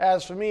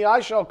 As for me,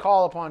 I shall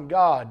call upon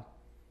God,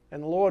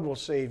 and the Lord will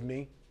save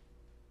me.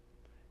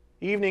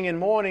 Evening and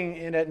morning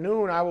and at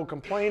noon I will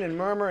complain and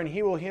murmur, and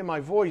he will hear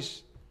my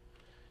voice.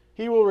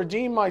 He will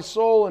redeem my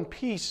soul in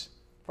peace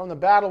from the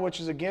battle which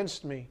is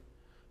against me,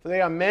 for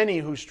they are many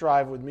who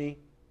strive with me.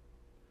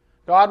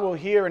 God will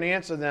hear and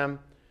answer them,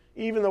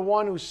 even the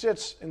one who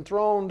sits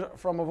enthroned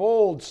from of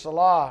old,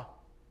 Salah,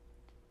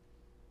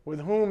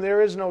 with whom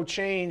there is no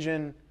change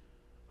and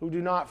who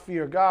do not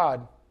fear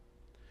God.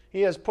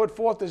 He has put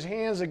forth his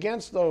hands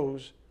against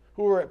those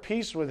who are at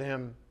peace with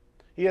him.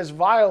 He has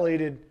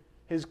violated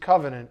his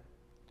covenant.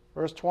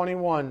 Verse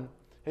 21,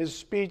 his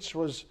speech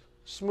was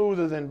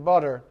smoother than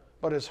butter,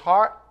 but his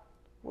heart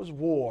was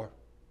war.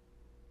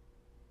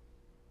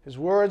 His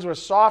words were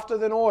softer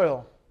than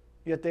oil,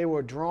 yet they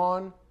were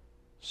drawn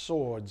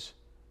swords.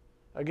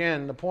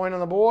 Again, the point on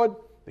the board,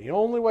 the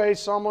only way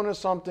someone or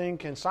something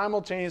can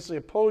simultaneously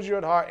oppose you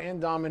at heart and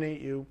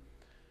dominate you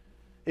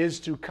is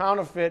to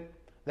counterfeit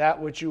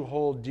that which you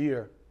hold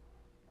dear.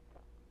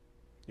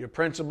 Your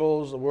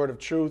principles, the word of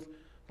truth,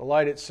 the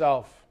light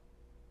itself.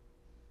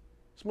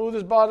 Smooth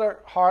as butter,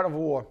 heart of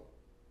war.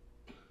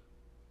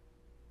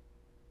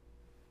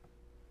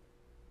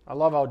 I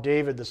love how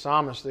David, the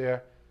psalmist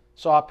there,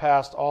 saw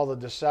past all the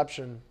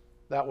deception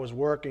that was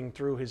working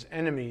through his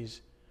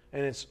enemies,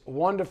 and its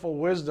wonderful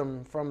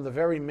wisdom from the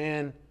very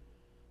man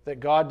that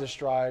God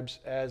describes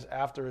as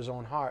after his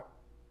own heart.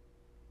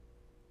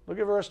 Look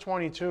at verse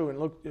 22, and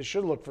look, it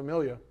should look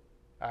familiar,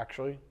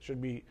 actually. It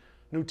should be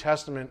New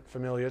Testament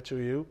familiar to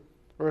you.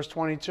 Verse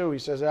 22, he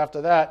says, after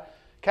that,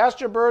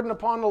 cast your burden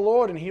upon the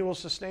Lord, and he will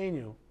sustain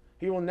you.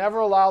 He will never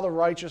allow the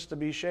righteous to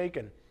be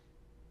shaken.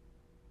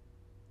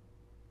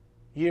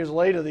 Years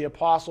later, the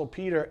Apostle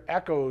Peter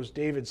echoes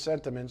David's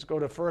sentiments. Go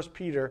to 1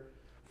 Peter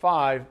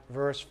 5,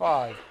 verse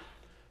 5.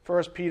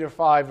 1 Peter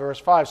 5, verse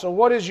 5. So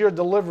what is your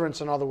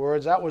deliverance, in other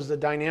words? That was the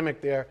dynamic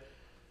there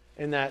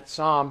in that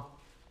psalm.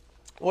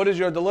 What is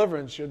your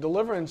deliverance? Your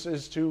deliverance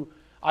is to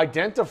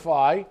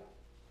identify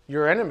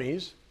your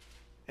enemies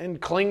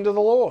and cling to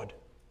the Lord.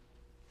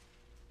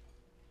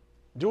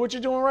 Do what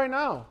you're doing right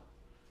now.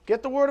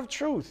 Get the word of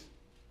truth.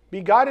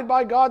 Be guided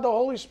by God, the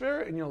Holy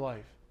Spirit, in your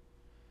life.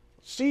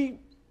 See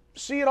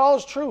it all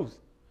as truth.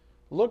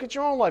 Look at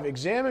your own life.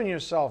 Examine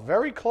yourself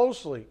very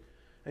closely.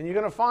 And you're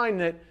going to find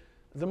that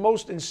the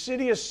most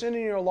insidious sin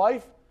in your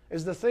life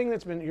is the thing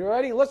that's been... You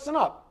ready? Listen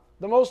up.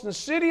 The most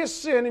insidious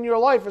sin in your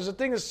life is the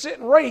thing that's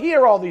sitting right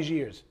here all these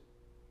years.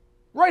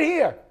 Right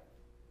here.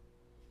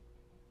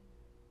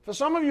 For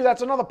some of you,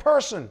 that's another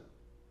person.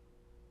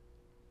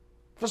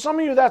 For some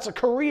of you, that's a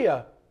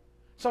career.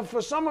 So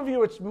for some of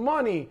you, it's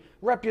money,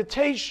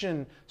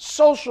 reputation,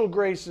 social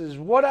graces,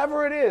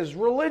 whatever it is,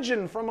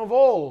 religion from of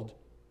old.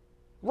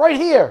 Right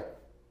here.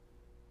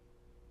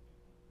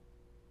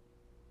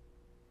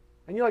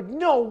 And you're like,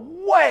 no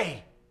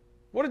way.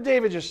 What did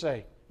David just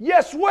say?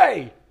 Yes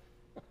way.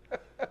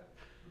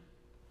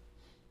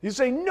 You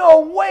say,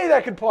 no way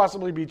that could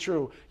possibly be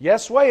true.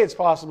 Yes way it's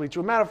possibly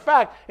true. Matter of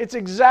fact, it's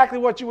exactly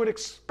what you would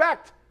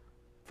expect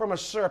from a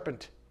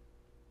serpent.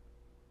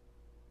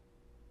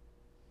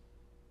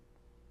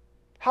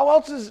 How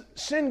else is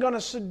sin going to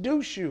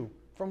seduce you?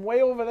 From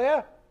way over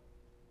there?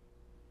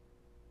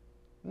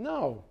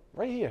 No,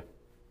 right here.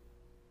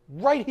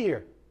 Right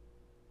here.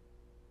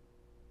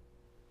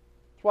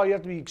 That's why you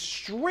have to be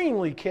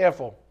extremely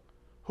careful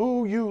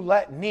who you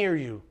let near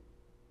you.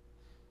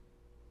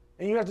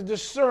 And you have to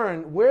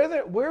discern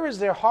where is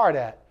their heart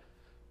at.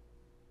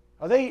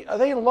 Are they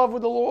in love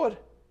with the Lord?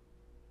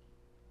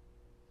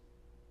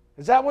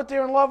 Is that what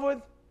they're in love with?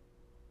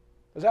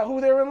 Is that who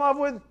they're in love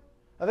with?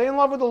 Are they in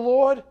love with the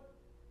Lord?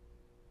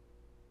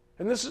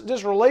 And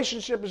this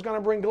relationship is going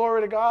to bring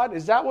glory to God?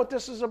 Is that what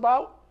this is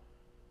about?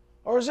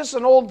 Or is this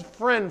an old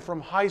friend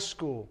from high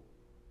school?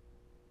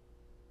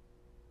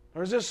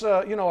 Or is this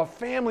a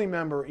family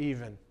member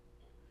even?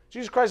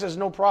 Jesus Christ has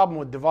no problem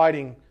with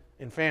dividing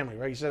in family,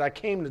 right? He said, I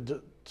came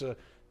to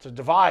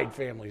divide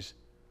families.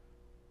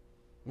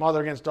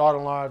 Mother against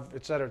daughter-in-law,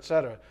 etc.,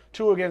 etc.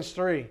 2 against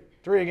 3.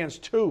 3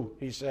 against 2,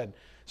 he said.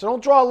 So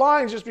don't draw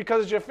lines just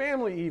because it's your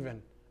family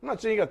even. I'm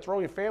not saying you got to throw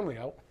your family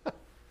out.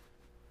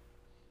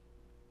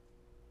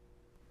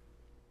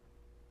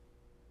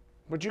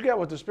 But you get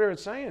what the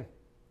Spirit's saying.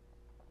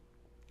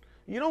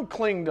 You don't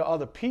cling to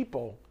other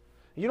people.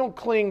 You don't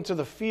cling to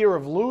the fear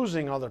of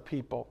losing other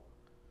people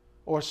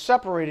or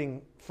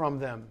separating from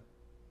them.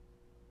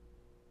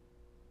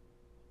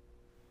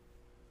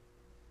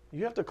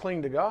 You have to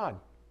cling to God.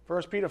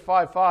 1 Peter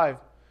 5:5.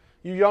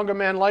 You younger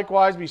men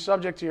likewise be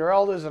subject to your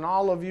elders, and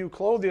all of you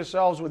clothe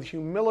yourselves with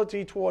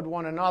humility toward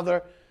one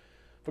another.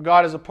 For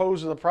God is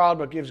opposed to the proud,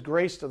 but gives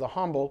grace to the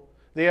humble.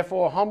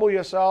 Therefore humble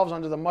yourselves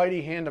under the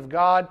mighty hand of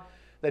God,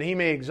 that he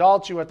may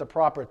exalt you at the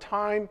proper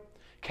time,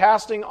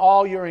 casting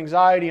all your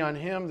anxiety on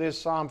him. There's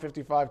Psalm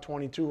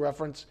 55:22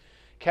 reference.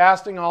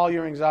 Casting all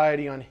your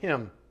anxiety on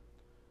him,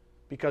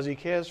 because he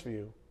cares for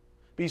you.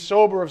 Be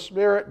sober of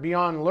spirit, be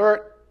on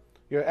alert.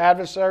 Your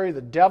adversary,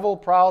 the devil,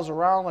 prowls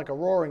around like a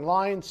roaring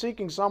lion,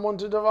 seeking someone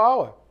to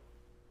devour.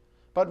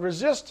 But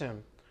resist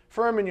him,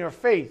 firm in your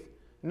faith,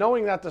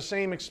 knowing that the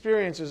same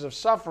experiences of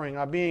suffering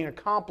are being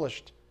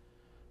accomplished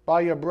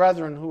by your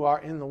brethren who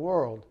are in the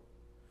world.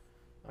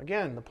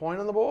 Again, the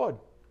point on the board.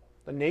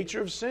 The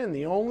nature of sin.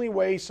 The only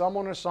way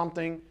someone or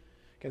something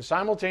can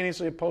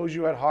simultaneously oppose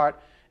you at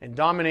heart and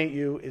dominate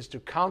you is to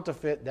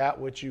counterfeit that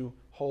which you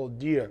hold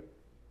dear.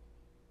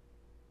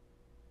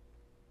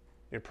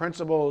 Your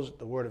principles,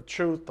 the word of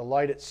truth, the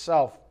light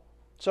itself.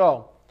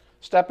 So,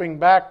 stepping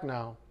back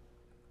now.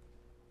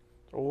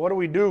 So what do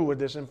we do with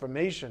this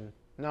information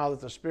now that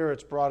the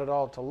Spirit's brought it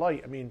all to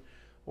light? I mean,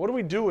 what do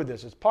we do with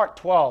this? It's part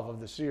 12 of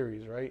the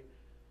series, right?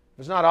 If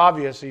it's not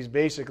obvious, he's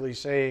basically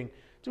saying,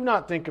 do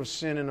not think of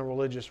sin in a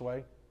religious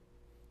way.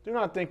 Do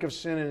not think of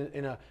sin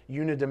in a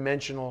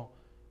unidimensional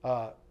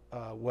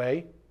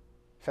way,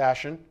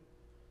 fashion.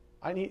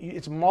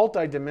 It's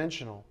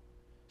multidimensional.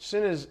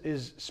 Sin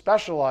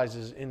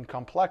specializes in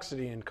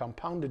complexity and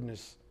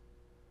compoundedness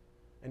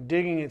and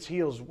digging its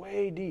heels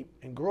way deep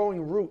and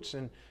growing roots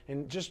and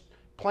just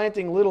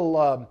planting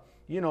little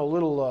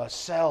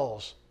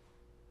cells,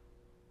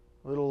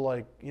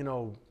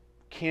 little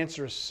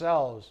cancerous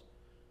cells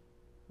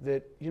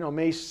that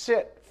may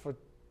sit for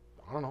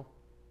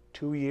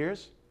 2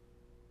 years,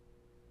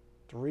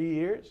 3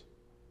 years.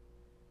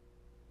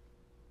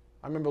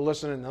 I remember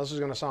listening, now this is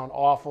going to sound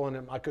awful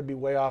and I could be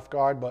way off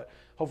guard, but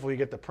hopefully you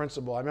get the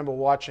principle. I remember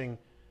watching,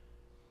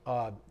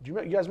 do you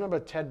guys remember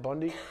Ted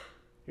Bundy?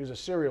 He was a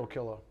serial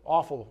killer,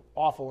 awful,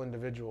 awful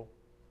individual.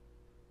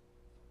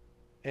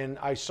 And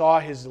I saw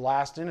his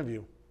last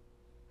interview.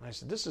 And I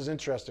said, this is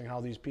interesting how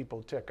these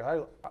people tick. I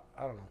don't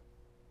know.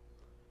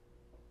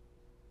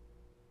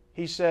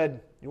 He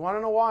said, you want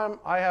to know why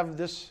I have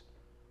this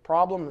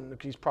problem?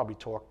 And he's probably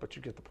talked, but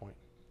you get the point.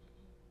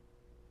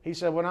 He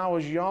said, when I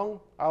was young,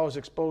 I was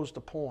exposed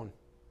to porn.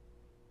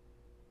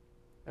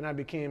 And I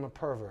became a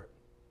pervert.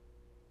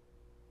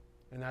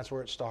 And that's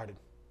where it started.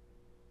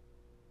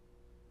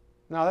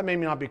 Now, that may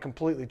not be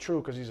completely true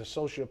because he's a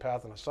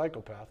sociopath and a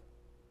psychopath.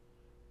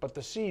 But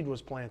the seed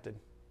was planted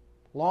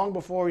long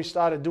before he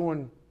started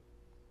doing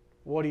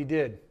what he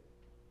did.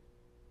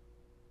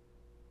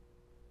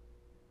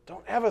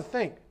 Don't ever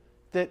think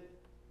that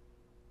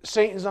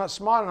Satan's not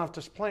smart enough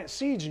to plant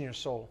seeds in your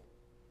soul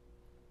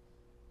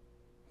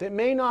that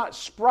may not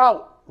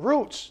sprout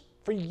roots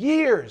for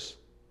years.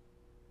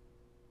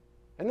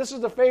 And this is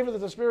the favor that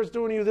the Spirit's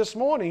doing to you this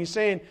morning. He's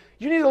saying,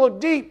 you need to look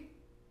deep,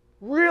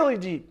 really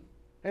deep,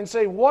 and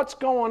say, what's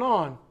going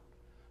on?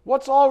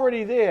 What's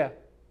already there?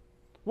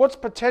 What's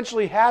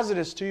potentially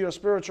hazardous to your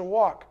spiritual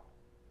walk?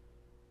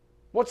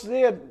 What's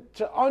there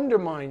to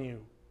undermine you?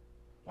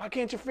 Why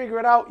can't you figure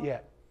it out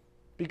yet?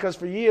 Because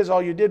for years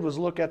all you did was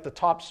look at the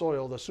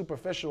topsoil, the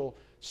superficial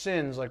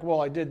sins, like,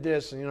 well, I did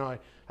this, and I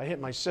hit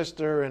my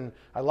sister, and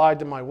I lied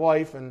to my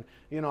wife, and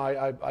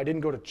I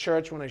didn't go to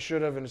church when I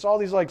should have, and it's all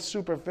these like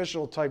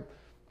superficial type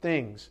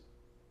things.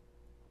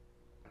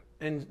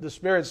 And the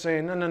Spirit's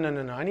saying, no,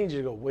 I need you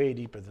to go way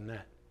deeper than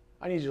that.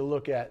 I need you to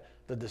look at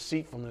the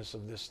deceitfulness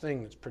of this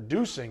thing that's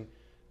producing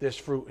this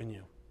fruit in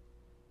you.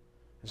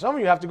 And some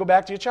of you have to go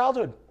back to your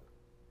childhood,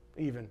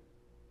 even.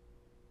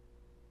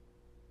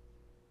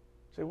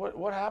 Say,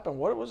 what happened?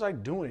 What was I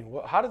doing?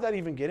 How did that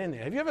even get in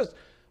there? Have you ever,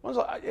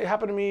 it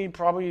happened to me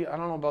probably, I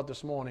don't know about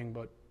this morning,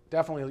 but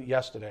definitely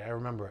yesterday. I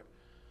remember it.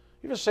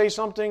 You ever say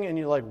something and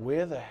you're like,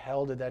 where the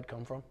hell did that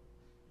come from?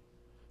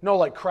 No,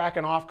 like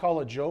cracking off, call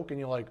a joke, and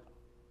you're like,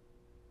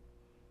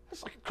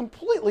 that's like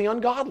completely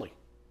ungodly.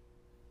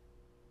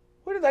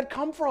 Where did that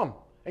come from?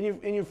 And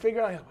you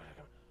figure out,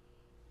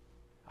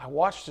 I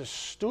watched this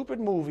stupid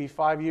movie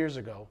 5 years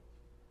ago,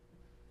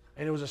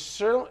 and it was a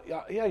certain,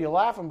 yeah, you're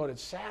laughing, but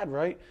it's sad,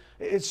 right?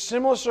 It's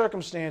similar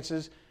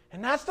circumstances,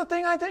 and that's the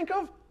thing I think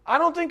of. I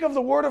don't think of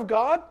the Word of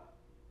God.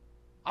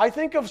 I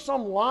think of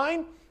some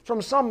line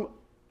from some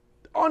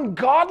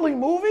ungodly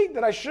movie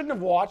that I shouldn't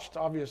have watched,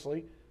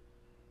 obviously.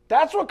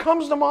 That's what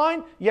comes to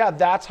mind? Yeah,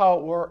 that's how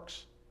it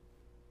works.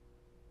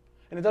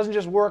 And it doesn't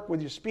just work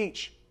with your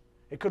speech.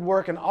 It could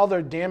work in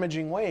other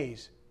damaging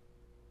ways.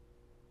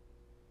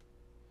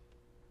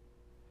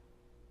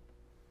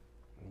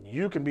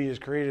 You can be as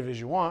creative as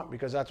you want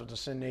because that's what the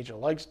sin nature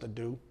likes to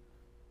do.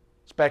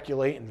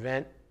 Speculate and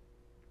vent.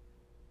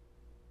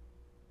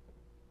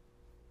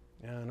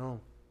 Yeah, I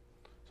know.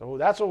 So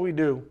that's what we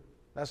do.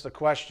 That's the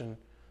question.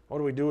 What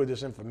do we do with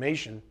this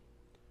information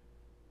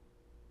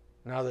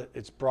now that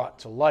it's brought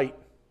to light?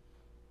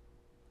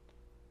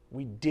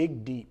 We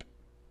dig deep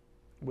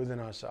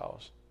within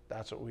ourselves.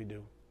 That's what we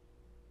do.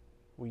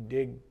 We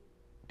dig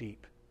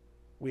deep.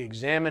 We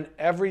examine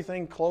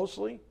everything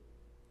closely.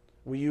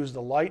 We use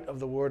the light of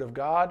the Word of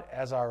God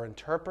as our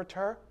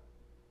interpreter.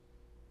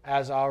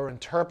 As our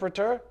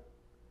interpreter.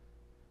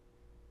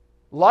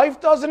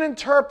 Life doesn't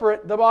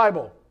interpret the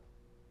Bible.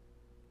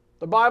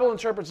 The Bible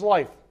interprets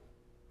life.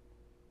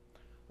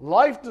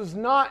 Life does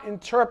not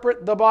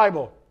interpret the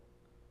Bible.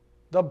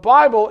 The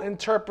Bible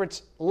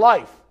interprets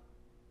life.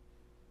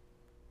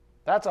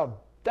 That's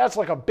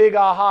like a big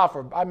aha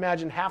for, I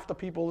imagine, half the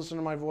people listening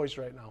to my voice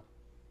right now.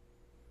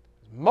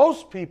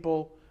 Most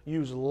people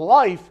use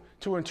life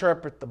to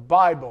interpret the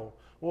Bible.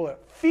 Well, it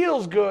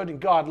feels good and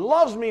God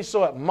loves me,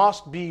 so it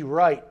must be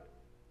right.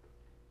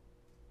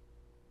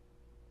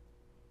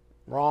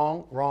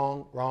 Wrong,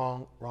 wrong,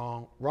 wrong,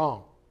 wrong,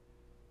 wrong.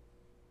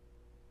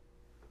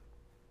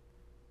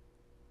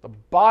 The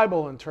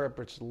Bible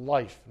interprets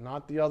life,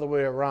 not the other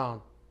way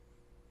around.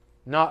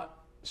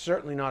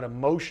 Certainly not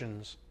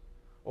emotions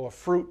or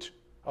fruit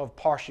of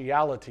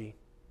partiality.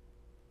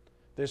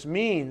 This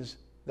means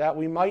that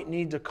we might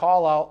need to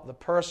call out the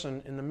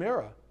person in the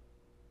mirror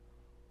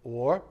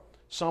or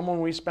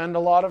someone we spend a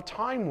lot of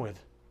time with.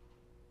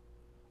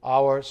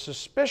 Our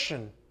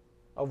suspicion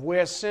of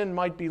where sin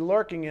might be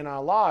lurking in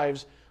our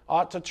lives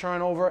ought to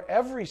turn over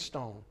every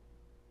stone,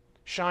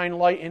 shine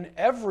light in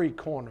every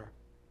corner,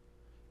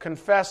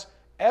 confess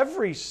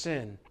every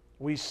sin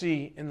we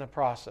see in the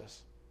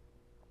process.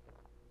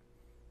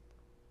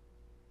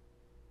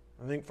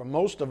 I think for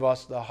most of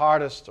us, the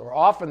hardest, or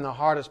often the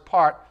hardest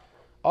part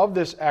of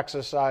this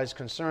exercise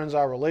concerns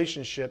our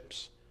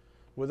relationships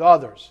with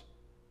others.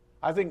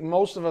 I think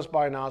most of us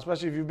by now,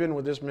 especially if you've been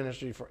with this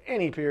ministry for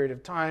any period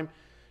of time,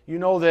 you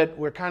know that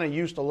we're kind of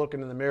used to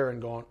looking in the mirror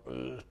and going,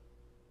 ugh.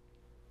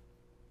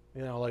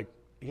 You know, like,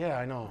 yeah,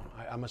 I know,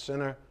 I'm a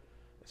sinner.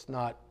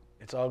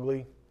 It's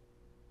ugly.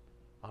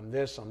 I'm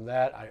this, I'm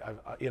that.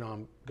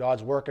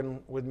 God's working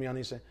with me on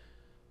these things.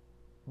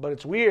 But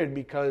it's weird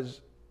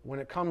because when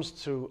it comes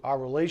to our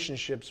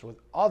relationships with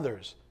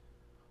others,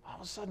 all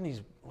of a sudden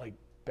these like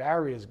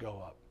barriers go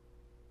up.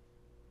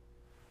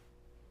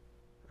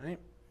 Right?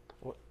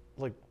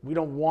 Like we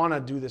don't want to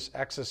do this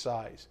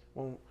exercise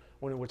when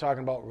we're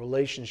talking about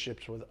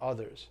relationships with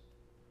others.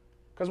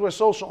 Because we're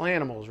social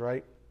animals,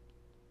 right?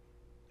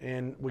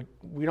 And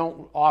we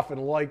don't often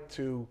like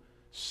to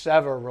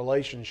sever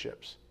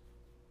relationships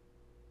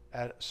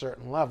at a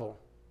certain level.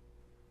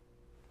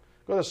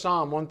 Go to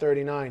Psalm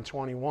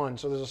 139:21.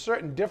 So there's a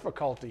certain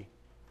difficulty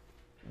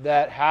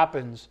that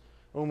happens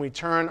when we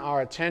turn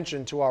our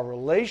attention to our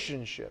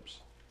relationships.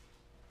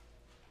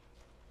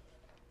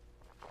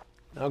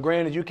 Now,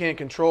 granted, you can't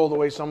control the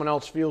way someone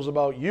else feels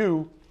about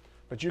you,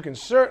 but you can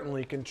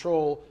certainly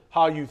control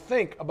how you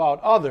think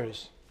about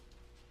others.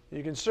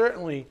 You can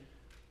certainly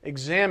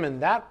examine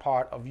that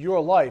part of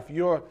your life,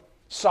 your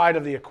side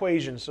of the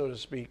equation, so to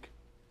speak.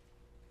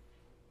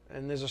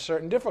 And there's a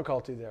certain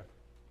difficulty there.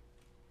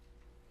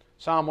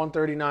 Psalm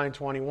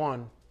 139:21.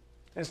 And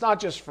it's not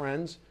just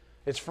friends.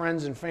 It's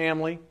friends and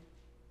family,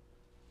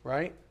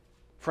 right?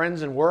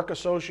 Friends and work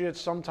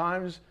associates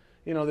sometimes.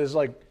 You know, there's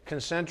like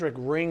concentric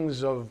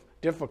rings of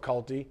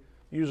difficulty.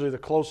 Usually the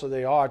closer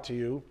they are to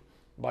you,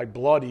 by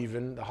blood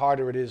even, the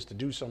harder it is to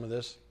do some of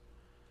this.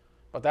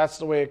 But that's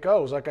the way it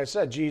goes. Like I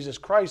said, Jesus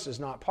Christ is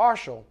not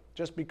partial.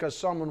 Just because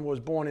someone was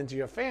born into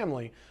your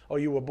family or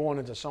you were born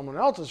into someone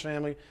else's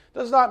family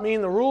does not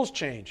mean the rules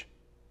change.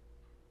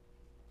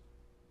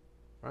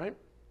 Right?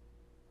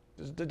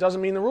 It doesn't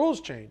mean the rules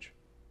change.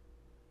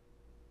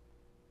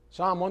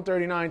 Psalm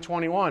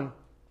 139:21.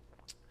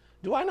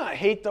 Do I not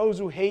hate those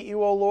who hate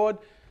you, O Lord?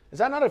 Is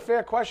that not a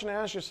fair question to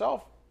ask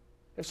yourself?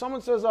 If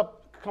someone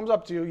comes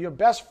up to you, your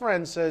best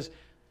friend says,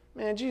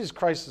 man, Jesus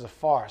Christ is a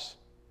farce,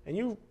 and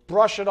you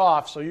brush it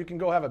off so you can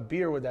go have a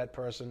beer with that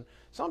person,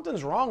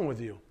 something's wrong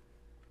with you.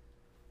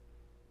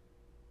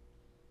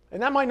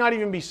 And that might not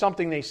even be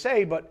something they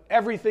say, but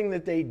everything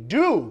that they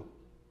do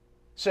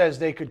says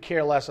they could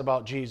care less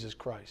about Jesus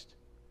Christ.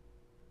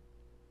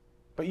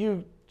 But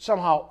you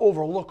somehow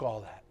overlook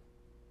all that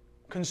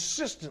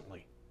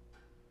consistently.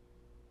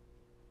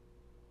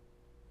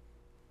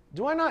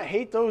 Do I not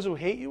hate those who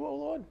hate you, O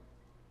Lord?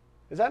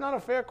 Is that not a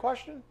fair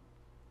question?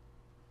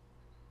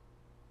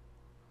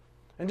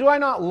 And do I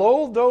not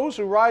loathe those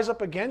who rise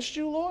up against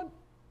you, Lord?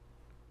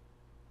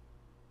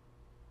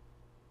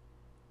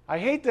 I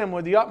hate them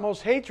with the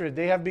utmost hatred.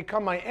 They have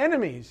become my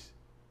enemies.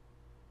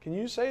 Can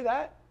you say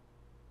that?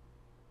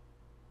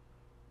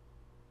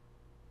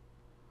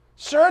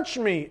 Search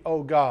me,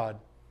 O God,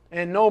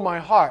 and know my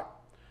heart.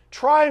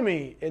 Try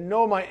me and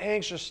know my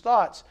anxious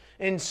thoughts.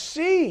 And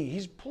see,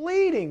 he's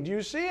pleading. Do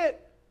you see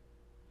it?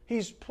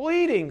 He's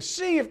pleading.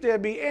 See if there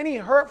be any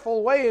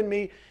hurtful way in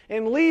me,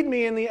 and lead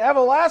me in the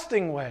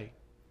everlasting way.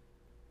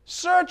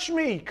 Search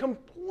me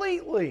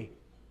completely.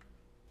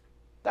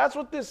 That's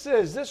what this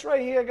is. This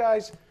right here,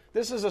 guys,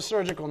 this is a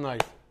surgical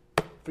knife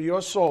for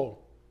your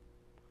soul.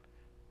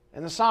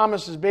 And the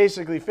psalmist is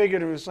basically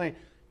figuratively saying,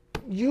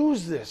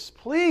 use this,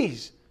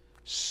 please.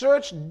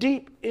 Search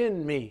deep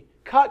in me.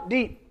 Cut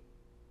deep.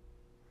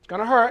 It's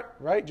going to hurt,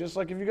 right? Just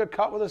like if you get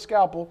cut with a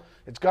scalpel,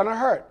 it's going to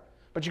hurt.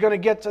 But you're going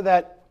to get to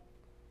that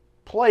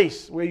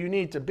place where you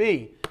need to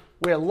be,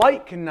 where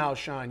light can now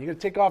shine. You're going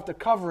to take off the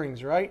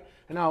coverings, right?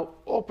 And now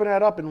open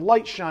that up and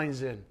light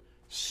shines in.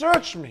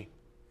 Search me.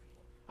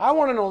 I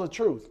want to know the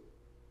truth.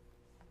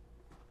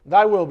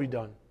 Thy will be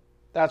done.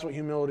 That's what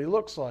humility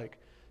looks like.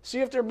 See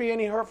if there be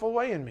any hurtful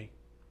way in me.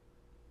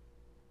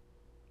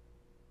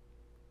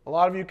 A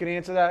lot of you can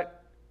answer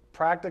that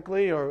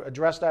practically or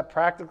address that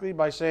practically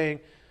by saying,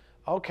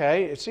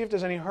 okay, see if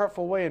there's any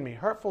hurtful way in me.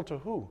 Hurtful to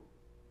who?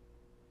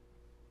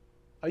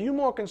 Are you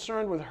more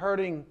concerned with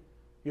hurting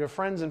your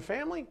friends and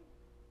family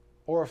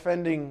or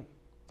offending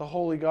the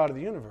holy God of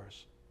the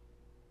universe?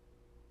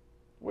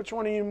 Which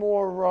one are you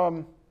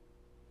more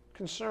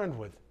concerned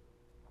with?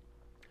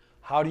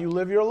 How do you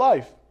live your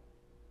life?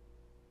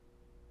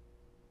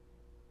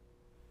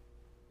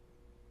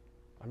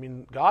 I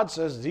mean, God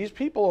says these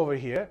people over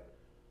here,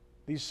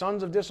 these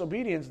sons of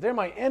disobedience, they're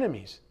my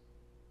enemies.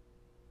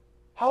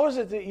 How is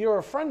it that you're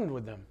a friend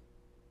with them?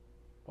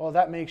 Well,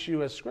 that makes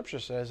you, as Scripture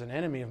says, an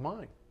enemy of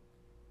mine.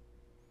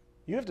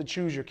 You have to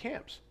choose your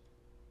camps.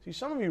 See,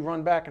 some of you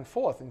run back and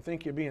forth and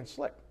think you're being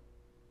slick.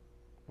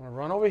 I'm going to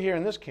run over here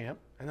in this camp,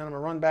 and then I'm going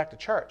to run back to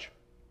church.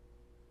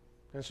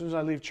 And as soon as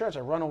I leave church, I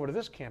run over to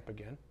this camp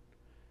again,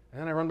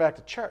 and then I run back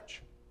to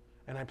church,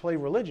 and I play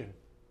religion.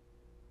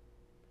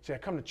 See, I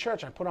come to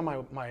church, I put on my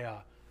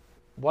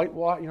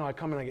whitewash, I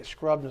come and I get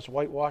scrubbed and it's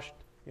whitewashed,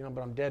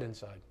 but I'm dead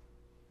inside.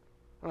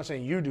 I'm not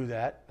saying you do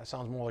that. That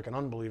sounds more like an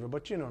unbeliever,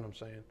 but you know what I'm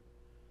saying.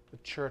 The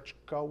church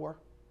goer,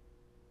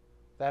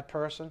 that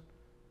person.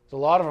 There's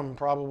a lot of them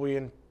probably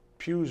in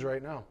pews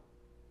right now,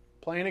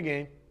 playing a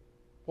game,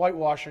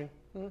 whitewashing.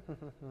 Look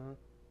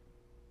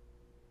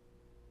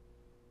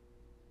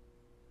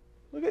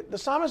at, the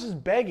psalmist is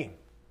begging.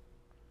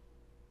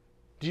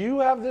 Do you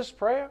have this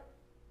prayer?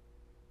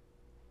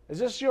 Is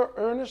this your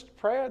earnest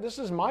prayer? This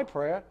is my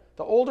prayer.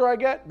 The older I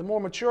get, the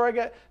more mature I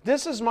get.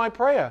 This is my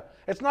prayer.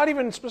 It's not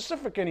even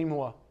specific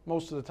anymore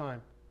most of the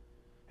time.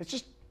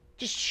 It's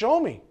just show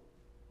me.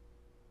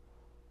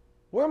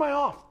 Where am I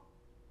off?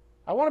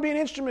 I want to be an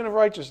instrument of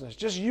righteousness.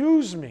 Just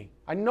use me.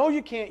 I know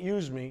you can't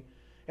use me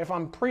if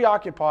I'm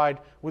preoccupied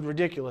with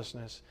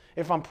ridiculousness,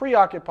 if I'm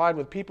preoccupied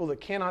with people that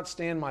cannot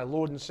stand my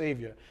Lord and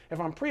Savior, if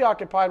I'm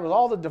preoccupied with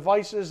all the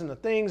devices and the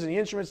things and the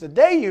instruments that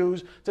they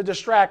use to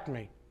distract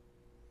me.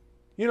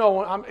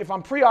 If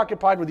I'm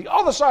preoccupied with the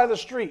other side of the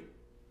street,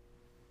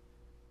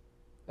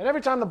 and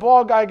every time the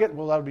bald guy that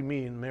would be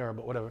me in the mirror,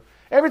 but whatever.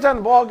 Every time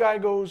the bald guy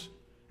goes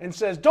and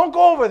says, don't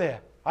go over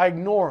there, I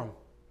ignore him.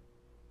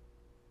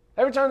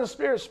 Every time the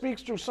Spirit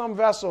speaks through some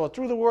vessel or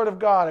through the Word of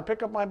God, I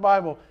pick up my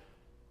Bible,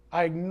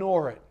 I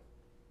ignore it.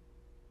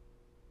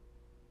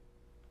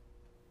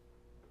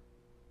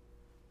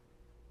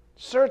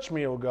 Search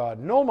me, O God,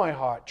 know my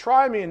heart,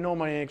 try me and know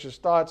my anxious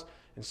thoughts,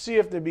 and see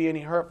if there be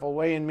any hurtful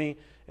way in me,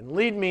 and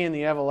lead me in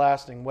the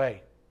everlasting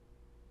way.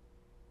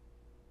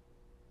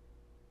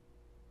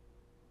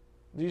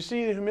 Do you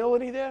see the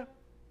humility there?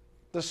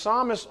 The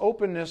psalmist's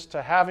openness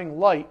to having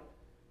light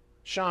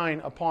shine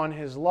upon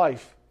his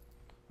life.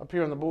 Up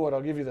here on the board,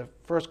 I'll give you the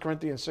 1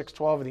 Corinthians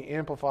 6:12 of the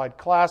Amplified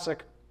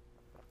Classic.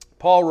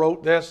 Paul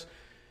wrote this,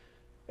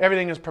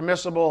 everything is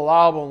permissible,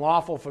 allowable, and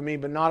lawful for me,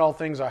 but not all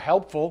things are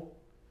helpful.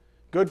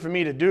 Good for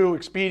me to do,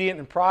 expedient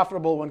and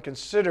profitable when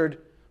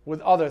considered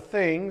with other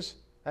things.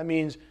 That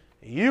means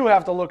you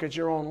have to look at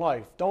your own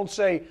life. Don't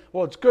say,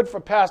 well, it's good for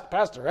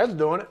Pastor Ed's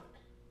doing it.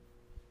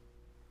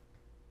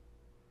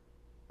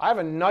 I have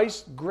a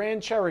nice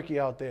Grand Cherokee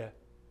out there.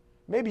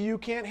 Maybe you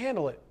can't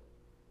handle it.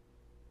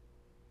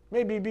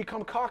 Maybe you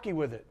become cocky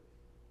with it.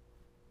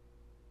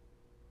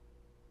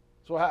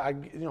 So,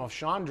 if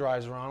Sean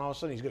drives around, all of a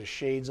sudden he's got his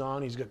shades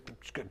on, he's got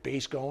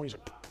bass going, he's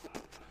like,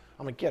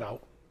 I'm like, get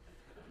out.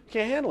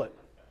 Can't handle it.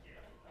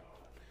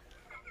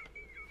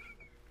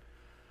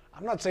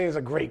 I'm not saying it's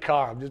a great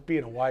car. I'm just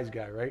being a wise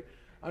guy, right?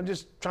 I'm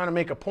just trying to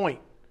make a point.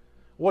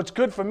 What's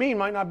good for me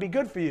might not be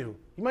good for you.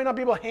 You might not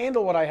be able to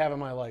handle what I have in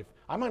my life.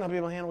 I might not be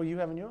able to handle what you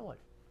have in your life.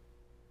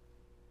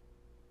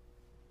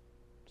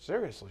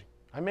 Seriously,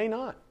 I may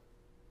not.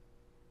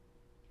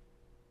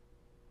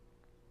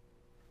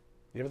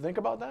 You ever think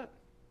about that?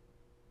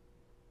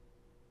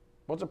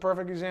 What's a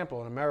perfect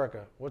example in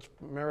America? What's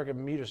America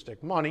meter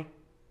stick? Money.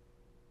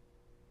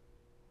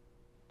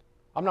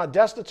 I'm not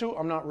destitute,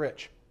 I'm not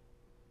rich.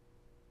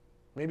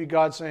 Maybe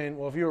God's saying,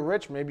 well, if you were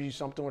rich, maybe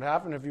something would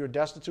happen. If you were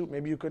destitute,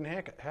 maybe you couldn't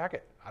hack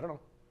it. I don't know.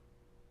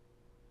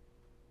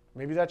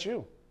 Maybe that's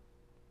you.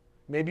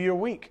 Maybe you're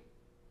weak.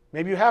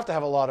 Maybe you have to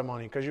have a lot of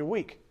money because you're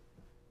weak.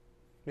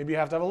 Maybe you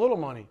have to have a little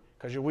money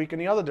because you're weak in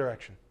the other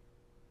direction.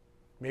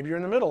 Maybe you're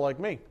in the middle like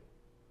me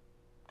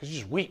because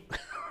you're just weak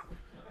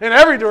in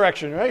every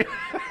direction, right?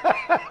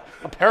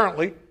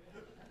 Apparently.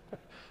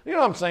 You know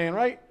what I'm saying,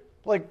 right?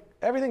 Like,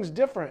 everything's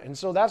different. And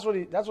so that's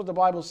what the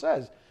Bible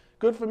says.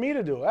 Good for me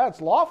to do. That's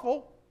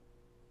lawful.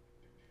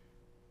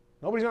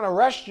 Nobody's going to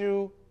arrest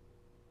you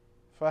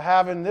for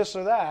having this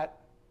or that,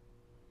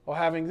 or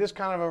having this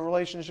kind of a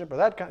relationship or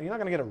that kind. You're not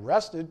going to get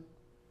arrested.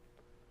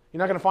 You're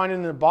not going to find it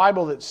in the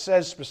Bible that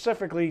says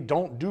specifically,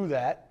 don't do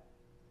that.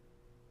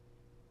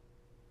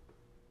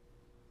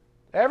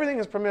 Everything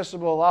is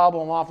permissible, allowable,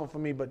 and lawful for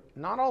me, but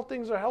not all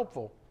things are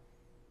helpful.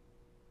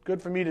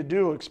 Good for me to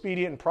do,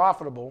 expedient and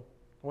profitable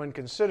when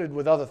considered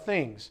with other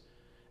things.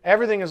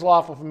 Everything is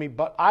lawful for me,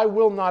 but I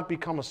will not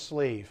become a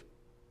slave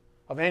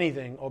of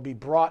anything or be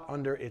brought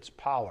under its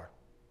power.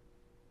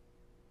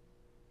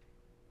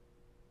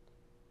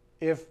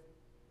 If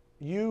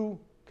you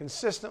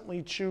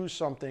consistently choose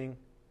something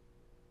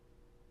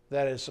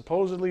that is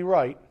supposedly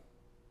right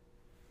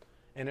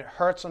and it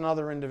hurts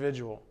another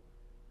individual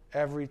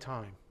every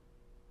time,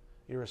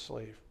 you're a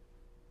slave.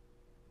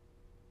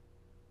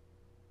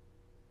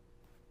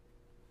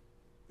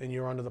 Then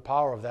you're under the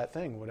power of that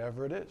thing,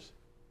 whatever it is.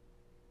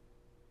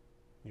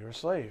 You're a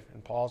slave.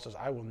 And Paul says,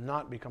 I will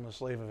not become a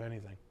slave of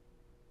anything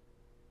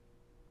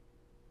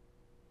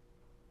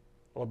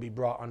or be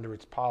brought under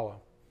its power.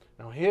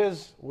 Now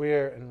here's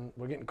where, and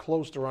we're getting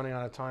close to running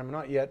out of time.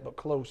 Not yet, but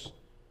close.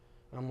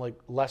 I'm like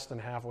less than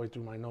halfway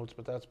through my notes,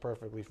 but that's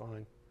perfectly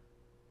fine.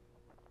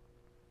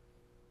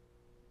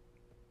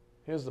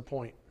 Here's the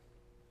point.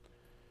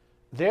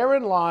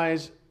 Therein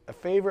lies a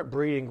favorite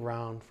breeding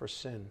ground for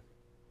sin.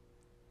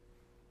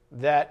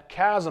 That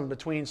chasm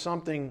between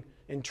something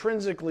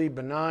intrinsically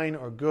benign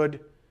or good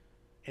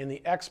and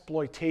the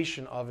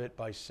exploitation of it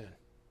by sin.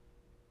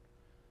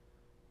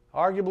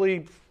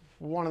 Arguably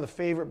one of the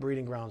favorite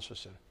breeding grounds for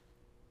sin.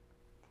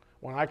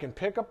 When I can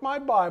pick up my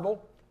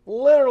Bible,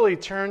 literally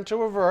turn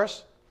to a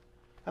verse,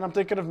 and I'm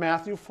thinking of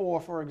Matthew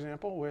 4, for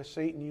example, where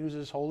Satan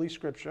uses Holy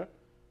Scripture.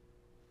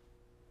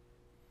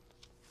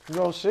 You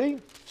go, see,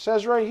 it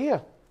says right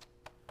here.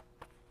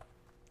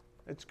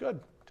 It's good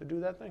to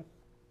do that thing.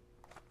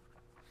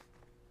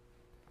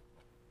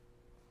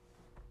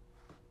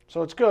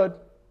 So it's good,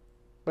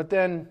 but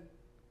then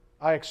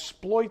I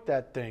exploit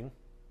that thing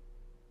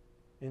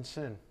in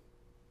sin.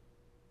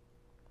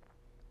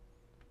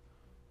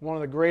 One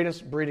of the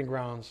greatest breeding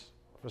grounds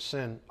for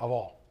sin of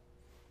all.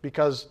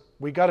 Because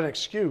we got an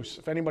excuse.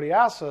 If anybody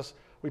asks us,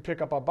 we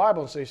pick up our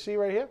Bible and say, see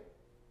right here?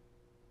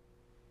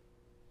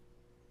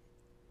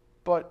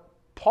 But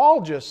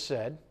Paul just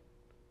said,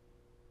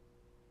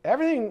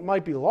 everything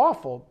might be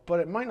lawful,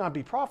 but it might not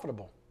be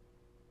profitable.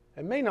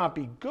 It may not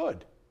be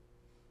good.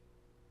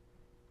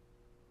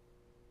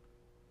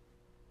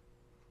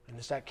 And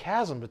it's that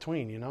chasm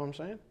between, you know what I'm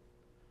saying?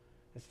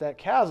 It's that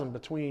chasm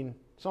between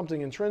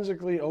something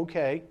intrinsically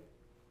okay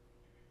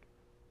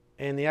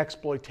and the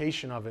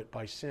exploitation of it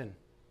by sin.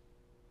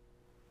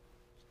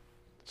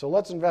 So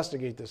let's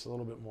investigate this a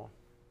little bit more.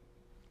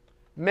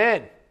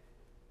 Men,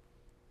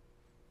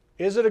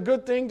 is it a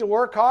good thing to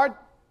work hard?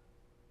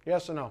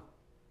 Yes or no?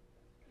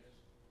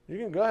 You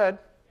can go ahead.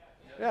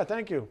 Yeah,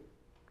 thank you.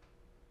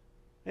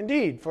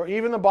 Indeed, for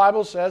even the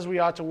Bible says we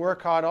ought to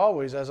work hard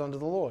always as unto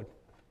the Lord.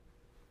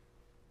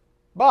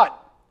 But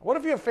what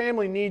if your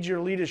family needs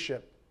your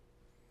leadership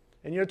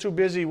and you're too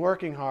busy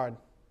working hard,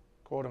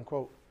 quote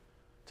unquote,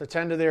 to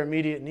tend to their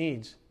immediate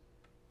needs?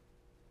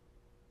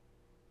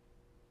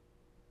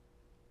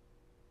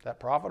 Is that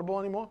profitable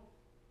anymore?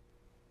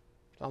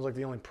 Sounds like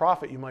the only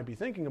profit you might be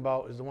thinking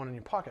about is the one in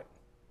your pocket,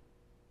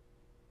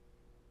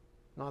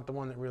 not the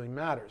one that really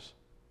matters.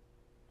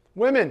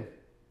 Women,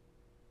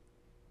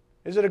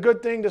 is it a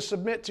good thing to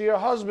submit to your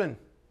husband?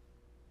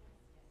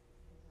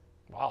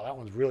 Wow, that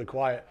one's really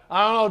quiet.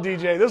 I don't know,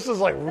 DJ. This is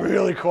like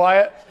really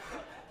quiet.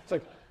 It's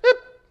like, beep.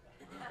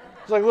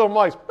 It's like little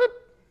mice. Beep.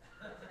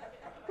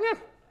 Beep.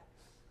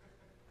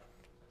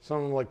 Some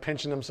of them like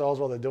pinching themselves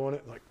while they're doing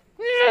it. Like,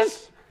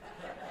 yes!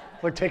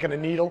 Like taking a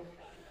needle.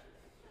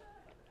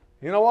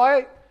 You know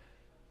why?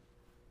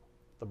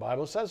 The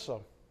Bible says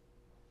so.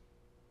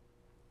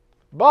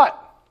 But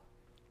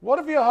what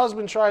if your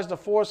husband tries to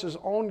force his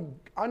own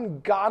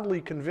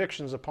ungodly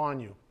convictions upon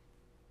you?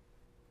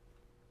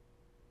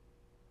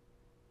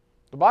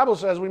 The Bible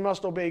says we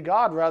must obey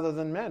God rather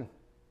than men.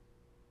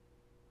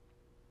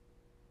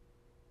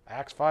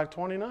 Acts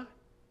 5:29.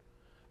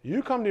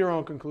 You come to your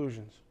own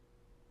conclusions.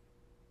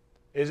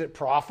 Is it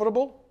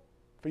profitable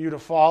for you to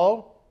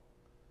follow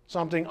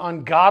something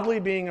ungodly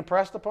being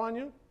impressed upon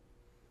you?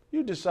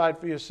 You decide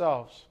for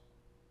yourselves.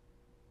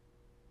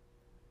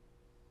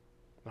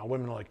 Now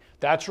women are like,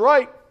 that's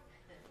right.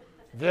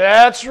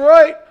 That's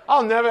right.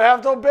 I'll never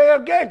have to obey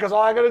again because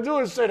all I got to do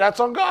is say that's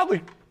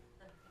ungodly.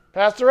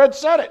 Pastor Ed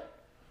said it.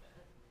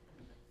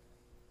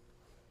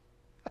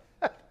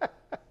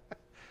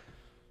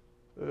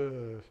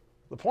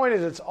 The point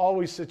is, it's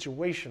always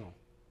situational.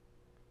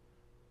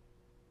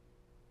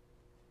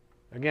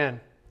 Again,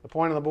 the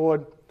point on the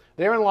board,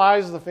 therein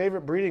lies the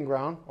favorite breeding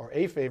ground, or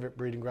a favorite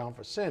breeding ground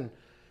for sin,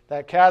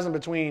 that chasm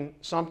between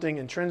something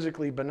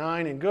intrinsically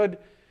benign and good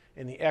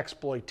and the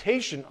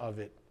exploitation of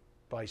it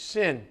by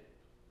sin.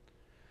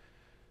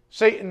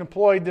 Satan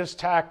employed this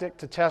tactic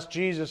to test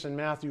Jesus in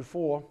Matthew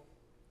 4,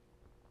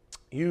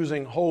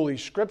 using Holy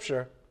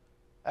Scripture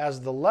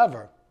as the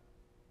lever.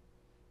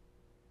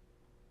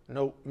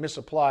 No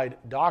misapplied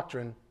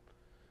doctrine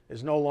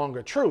is no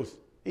longer truth,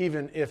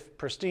 even if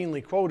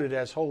pristinely quoted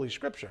as Holy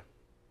Scripture.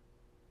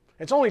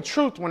 It's only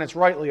truth when it's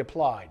rightly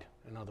applied,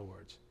 in other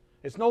words.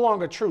 It's no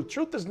longer truth.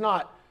 Truth is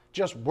not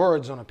just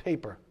words on a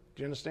paper.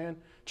 Do you understand?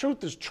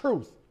 Truth is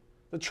truth.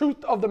 The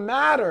truth of the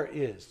matter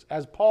is,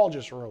 as Paul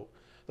just wrote,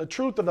 the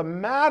truth of the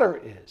matter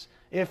is,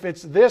 if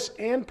it's this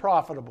and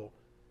profitable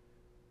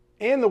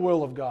and the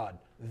will of God,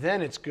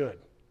 then it's good.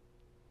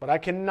 But I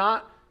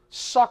cannot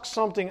suck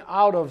something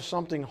out of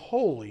something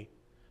holy,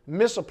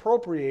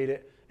 misappropriate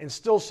it, and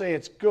still say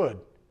it's good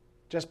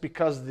just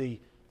because the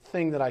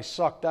thing that I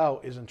sucked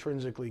out is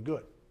intrinsically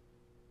good,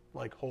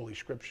 like Holy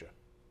Scripture.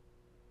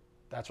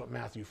 That's what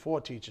Matthew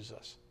 4 teaches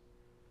us.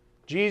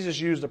 Jesus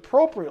used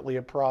appropriately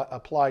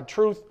applied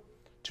truth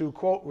to,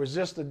 quote,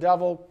 resist the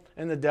devil,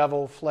 and the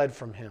devil fled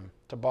from him,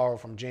 to borrow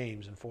from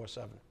James in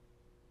 4:7.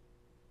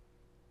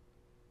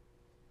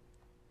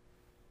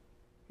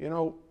 You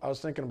know, I was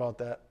thinking about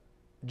that.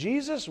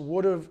 Jesus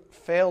would have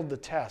failed the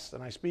test,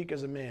 and I speak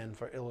as a man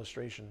for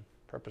illustration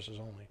purposes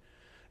only.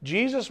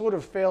 Jesus would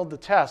have failed the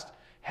test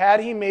had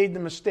he made the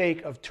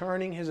mistake of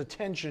turning his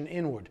attention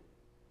inward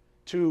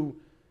to,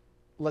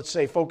 let's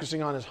say,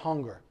 focusing on his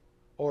hunger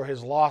or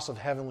his loss of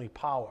heavenly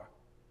power.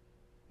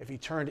 If he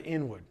turned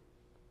inward.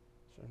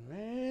 So,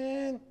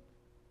 man,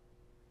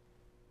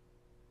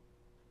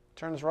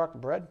 turn this rock to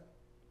bread.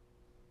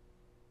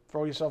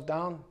 Throw yourself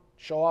down.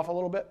 Show off a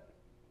little bit.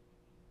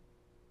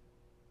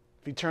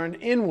 If he turned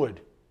inward.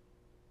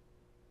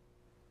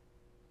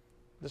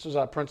 This was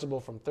our principle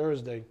from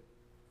Thursday.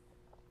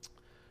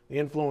 The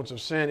influence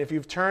of sin. If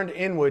you've turned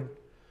inward,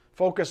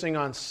 focusing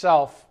on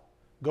self,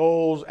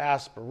 goals,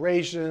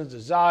 aspirations,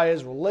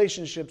 desires,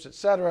 relationships,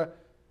 etc.,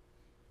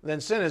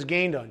 then sin has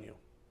gained on you.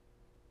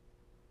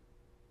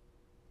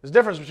 There's a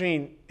difference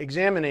between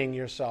examining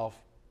yourself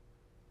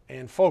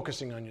and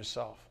focusing on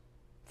yourself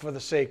for the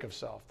sake of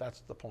self.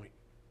 That's the point.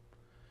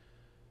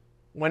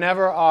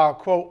 Whenever our,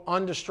 quote,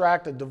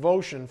 undistracted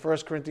devotion,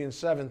 1 Corinthians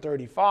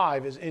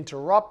 7:35, is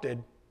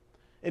interrupted,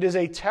 it is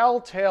a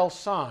telltale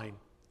sign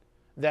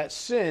that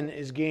sin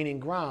is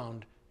gaining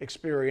ground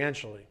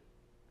experientially.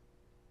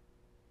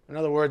 In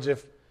other words,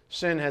 if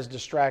sin has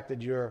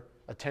distracted your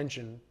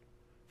attention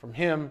from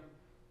Him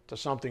to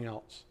something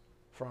else,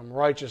 from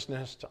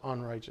righteousness to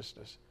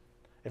unrighteousness,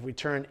 if we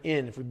turn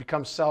in, if we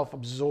become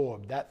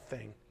self-absorbed, that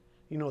thing,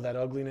 you know, that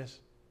ugliness,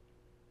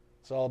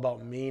 it's all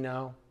about me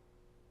now.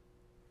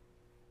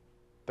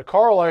 The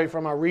corollary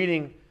from our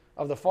reading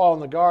of the fall in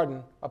the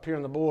garden, up here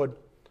on the board,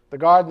 the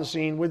garden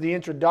scene, with the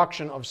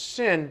introduction of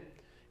sin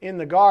in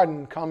the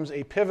garden comes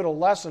a pivotal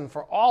lesson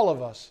for all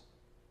of us.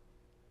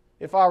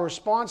 If our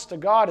response to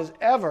God is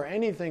ever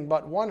anything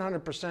but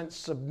 100%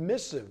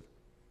 submissive,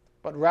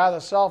 but rather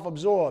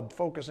self-absorbed,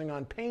 focusing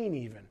on pain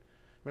even.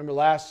 Remember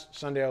last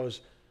Sunday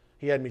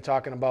he had me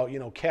talking about,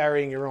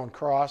 carrying your own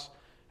cross,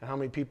 and how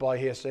many people I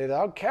hear say that,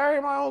 I'll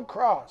carry my own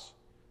cross.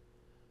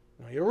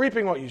 No, you're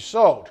reaping what you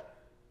sowed.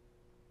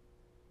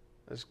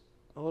 There's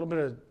a little bit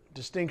of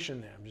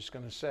distinction there, I'm just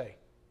going to say.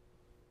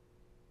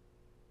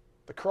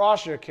 The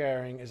cross you're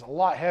carrying is a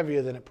lot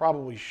heavier than it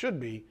probably should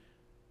be,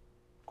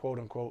 quote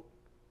unquote,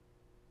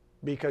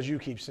 because you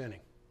keep sinning.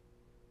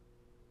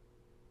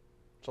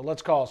 So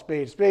let's call a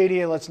spade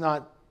here. Let's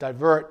not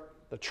divert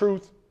the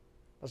truth.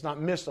 Let's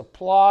not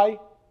misapply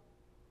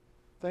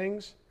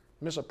things,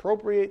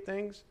 misappropriate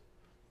things,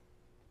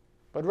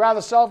 but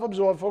rather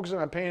self-absorbed, focusing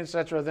on pain,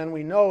 etc. Then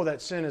we know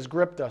that sin has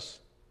gripped us.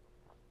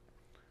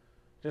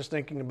 Just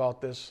thinking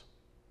about this.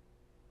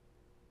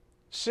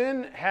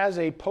 Sin has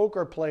a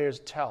poker player's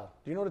tell.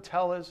 Do you know what a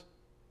tell is?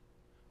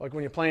 Like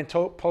when you're playing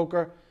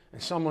poker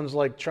and someone's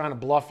like trying to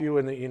bluff you,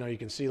 and you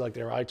can see like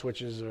their eye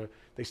twitches, or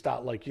they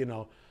start like, oh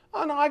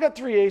no, I got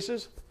 3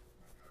 aces.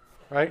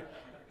 Right?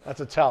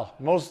 That's a tell.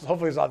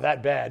 Hopefully it's not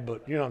that bad,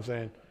 but you know what I'm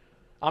saying.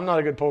 I'm not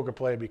a good poker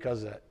player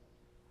because of that.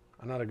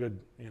 I'm not a good,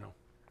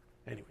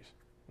 anyways,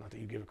 not that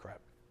you give a crap.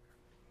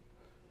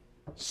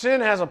 Sin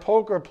has a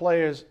poker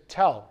player's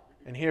tell,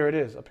 and here it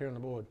is, up here on the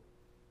board.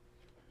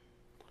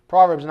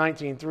 Proverbs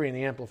 19:3 in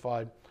the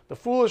Amplified. the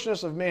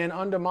foolishness of man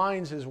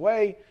undermines his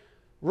way,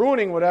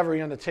 ruining whatever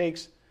he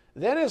undertakes.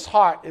 Then his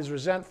heart is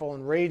resentful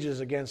and rages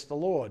against the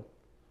Lord.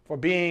 For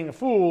being a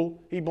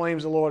fool, he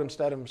blames the Lord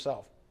instead of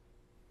himself.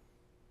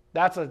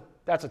 That's a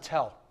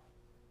tell.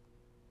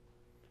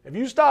 If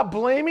you stop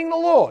blaming the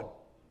Lord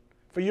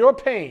for your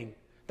pain,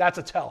 that's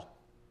a tell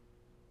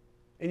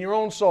in your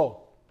own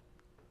soul.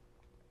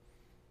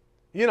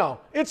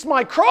 It's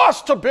my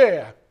cross to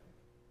bear.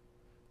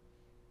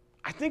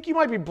 I think you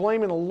might be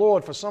blaming the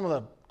Lord for some of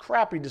the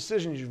crappy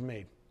decisions you've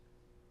made.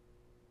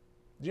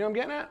 Do you know what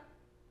I'm getting at?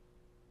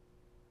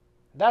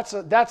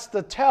 That's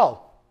the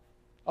tell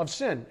of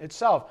sin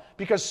itself.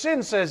 Because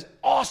sin says,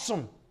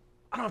 awesome,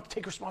 I don't have to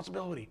take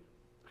responsibility.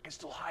 I can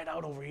still hide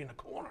out over here in the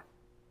corner.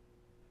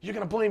 You're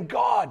going to blame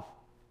God.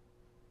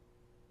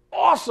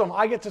 Awesome,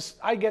 I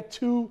get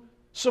to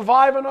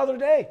survive another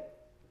day.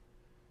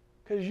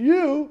 Because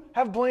you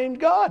have blamed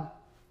God.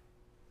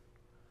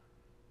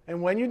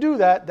 And when you do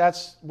that,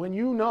 that's when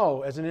you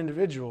know as an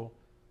individual,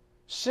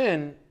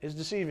 sin is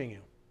deceiving you.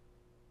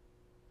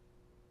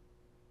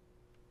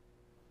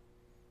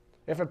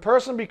 If a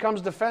person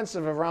becomes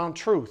defensive around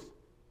truth,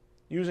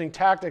 using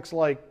tactics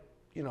like,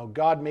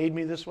 God made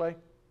me this way,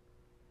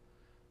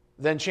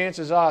 then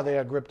chances are they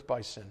are gripped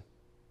by sin.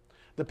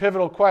 The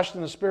pivotal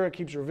question the Spirit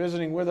keeps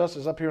revisiting with us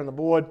is up here on the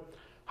board.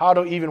 How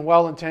do even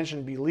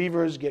well-intentioned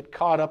believers get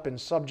caught up in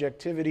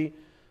subjectivity,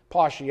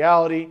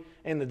 partiality,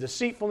 and the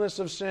deceitfulness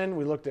of sin?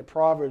 We looked at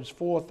Proverbs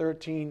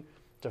 4:13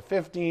 to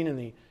 15 in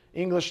the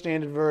English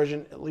Standard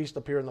Version, at least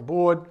up here on the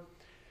board.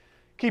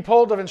 Keep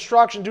hold of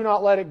instruction, do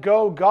not let it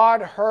go.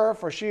 Guard her,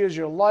 for she is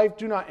your life.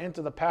 Do not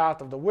enter the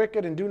path of the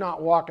wicked, and do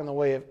not walk in the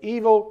way of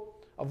evil.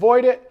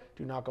 Avoid it,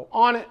 do not go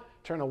on it.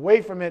 Turn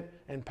away from it,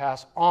 and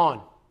pass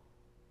on.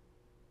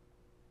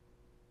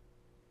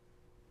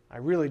 I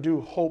really do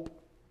hope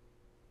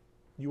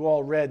you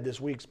all read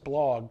this week's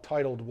blog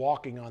titled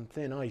Walking on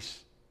Thin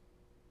Ice.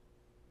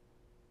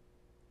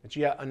 It's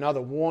yet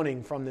another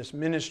warning from this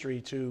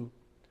ministry to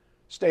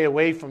stay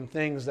away from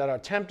things that are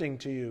tempting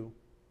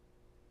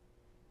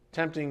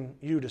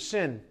you to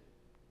sin.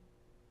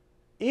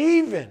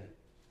 Even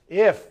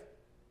if,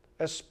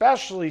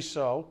 especially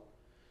so,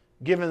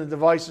 given the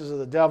devices of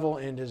the devil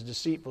and his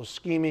deceitful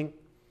scheming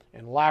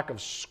and lack of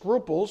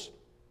scruples,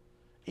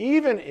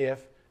 even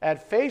if,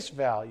 at face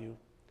value,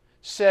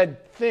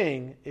 said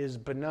thing is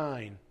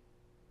benign,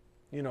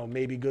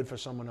 maybe good for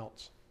someone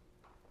else.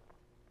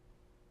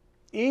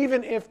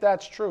 Even if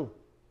that's true,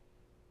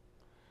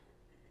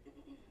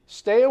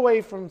 stay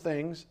away from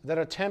things that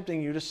are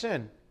tempting you to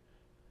sin.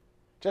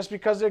 Just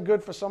because they're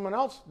good for someone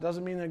else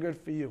doesn't mean they're good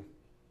for you.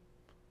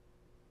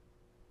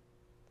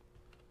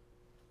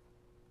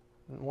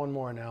 And one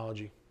more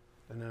analogy,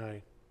 and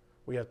then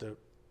we have to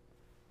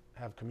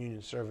have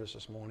communion service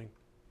this morning.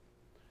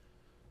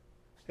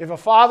 If a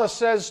father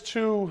says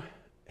to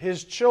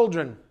his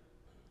children,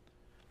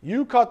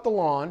 you cut the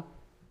lawn,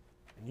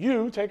 and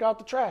you take out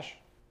the trash,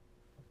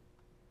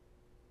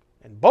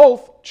 and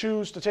both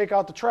choose to take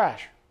out the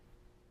trash,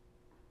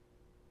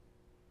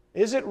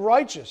 is it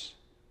righteous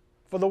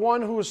for the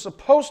one who is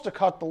supposed to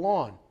cut the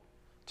lawn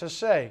to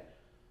say,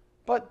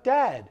 but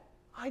Dad,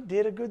 I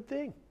did a good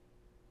thing.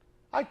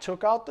 I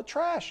took out the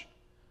trash.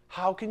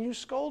 How can you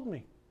scold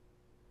me?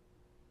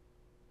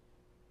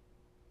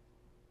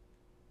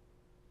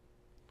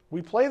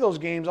 We play those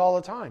games all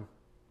the time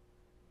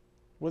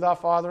with our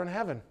Father in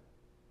heaven.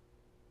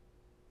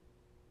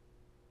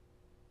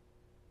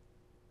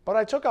 But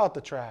I took out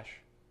the trash.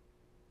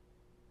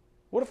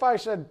 What if I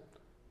said,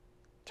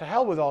 to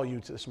hell with all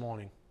you this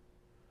morning.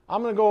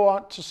 I'm going to go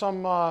out to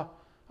I'm going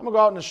to go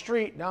out in the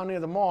street down near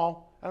the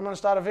mall, and I'm going to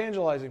start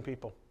evangelizing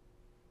people.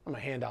 I'm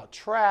going to hand out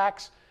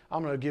tracts.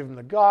 I'm going to give them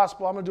the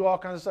gospel. I'm going to do all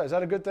kinds of stuff. Is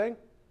that a good thing?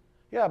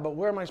 Yeah, but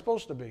where am I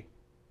supposed to be?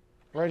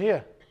 Right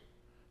here.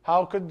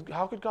 How could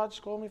God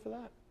scold me for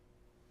that?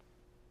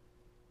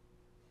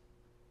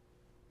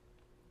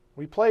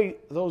 We play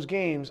those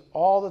games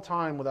all the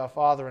time with our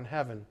Father in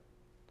heaven.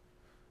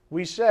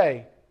 We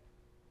say,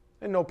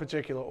 in no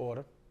particular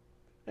order,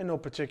 in no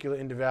particular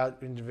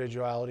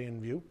individuality in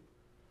view,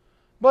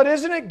 but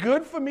isn't it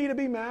good for me to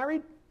be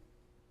married?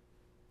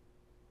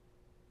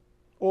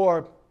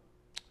 Or,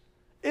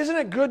 isn't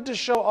it good to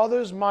show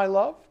others my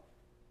love?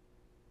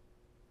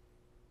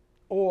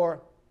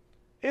 Or,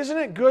 isn't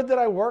it good that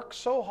I work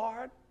so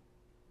hard?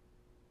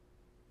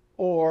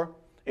 Or,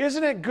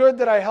 isn't it good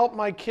that I help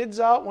my kids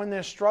out when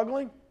they're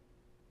struggling?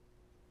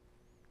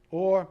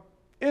 Or,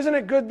 isn't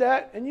it good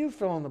that, and you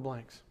fill in the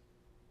blanks.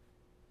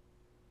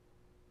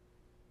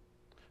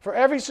 For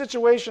every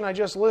situation I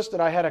just listed,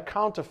 I had a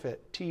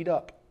counterfeit teed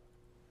up.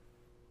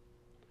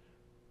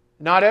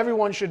 Not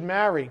everyone should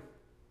marry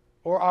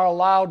or are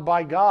allowed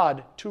by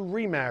God to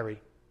remarry.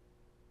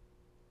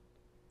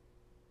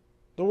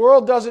 The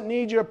world doesn't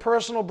need your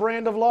personal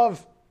brand of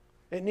love.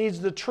 It needs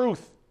the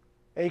truth,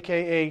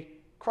 aka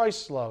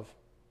Christ's love.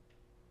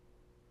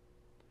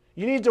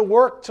 You need to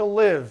work to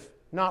live,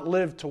 not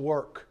live to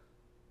work.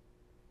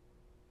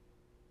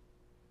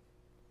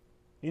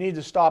 You need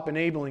to stop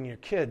enabling your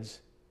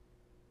kids.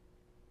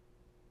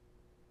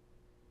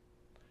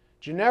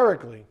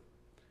 generically,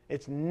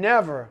 it's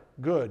never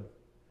good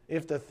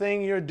if the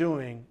thing you're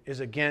doing is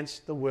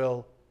against the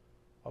will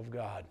of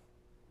God.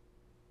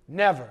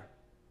 Never.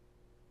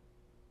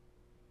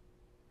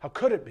 How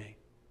could it be?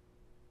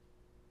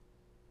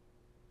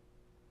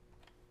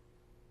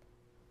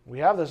 We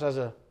have this as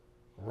a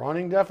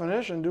running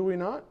definition, do we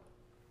not?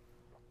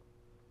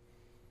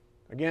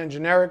 Again,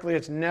 generically,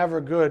 it's never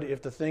good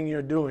if the thing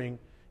you're doing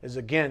is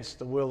against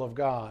the will of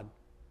God.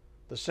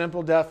 The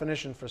simple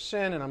definition for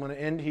sin, and I'm going to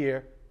end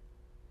here,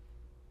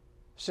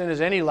 sin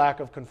is any lack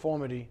of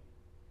conformity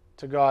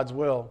to God's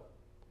will,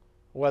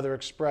 whether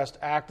expressed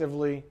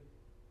actively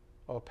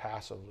or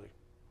passively.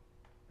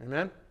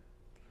 Amen?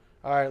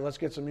 All right, let's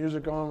get some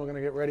music on. We're going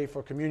to get ready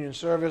for communion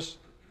service.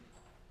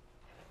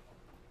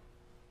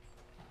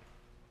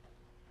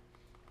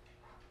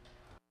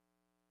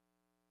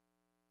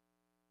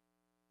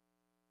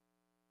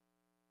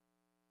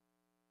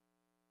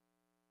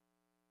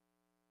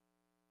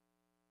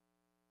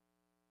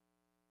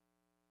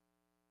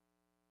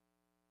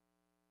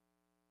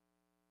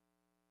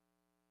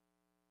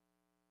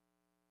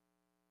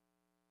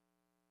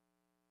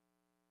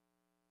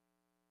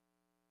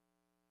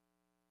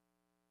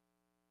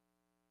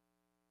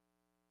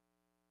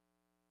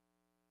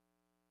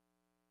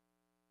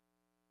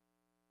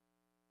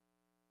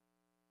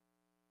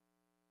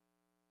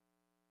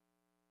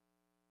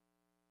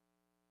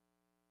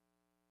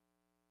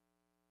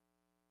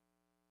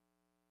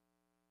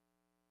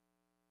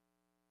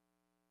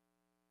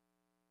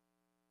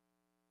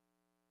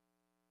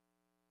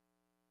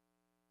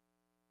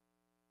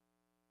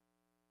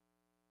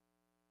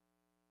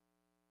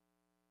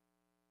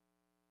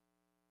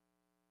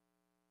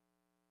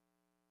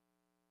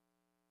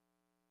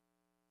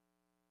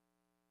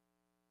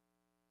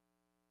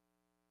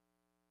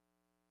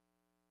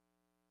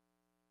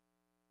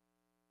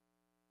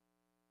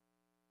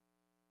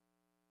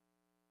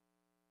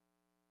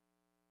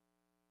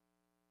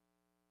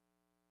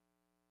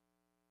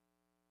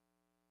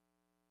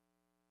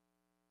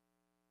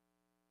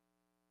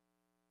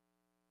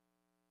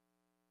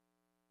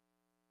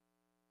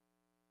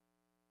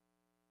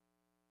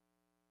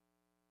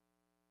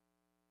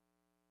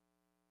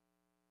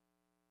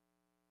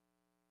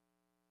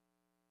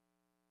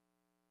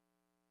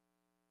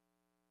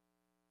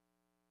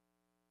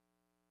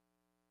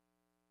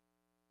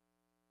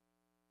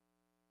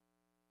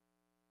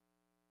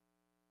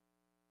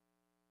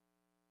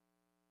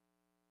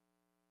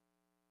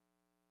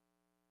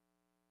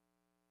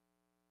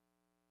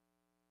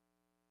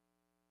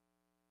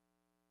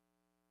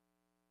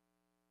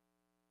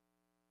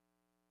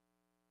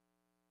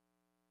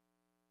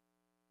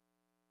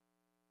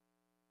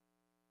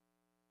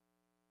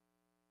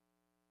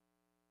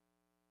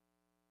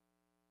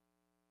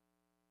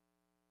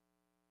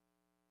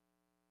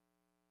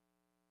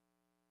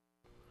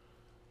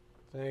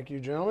 Thank you,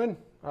 gentlemen.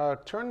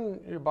 Turn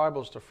your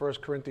Bibles to 1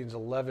 Corinthians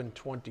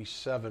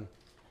 11:27.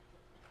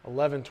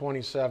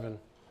 11:27.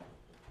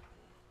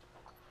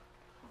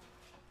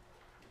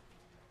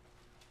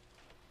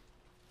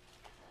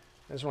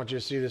 I just want you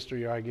to see this through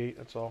your eye gate,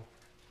 that's all.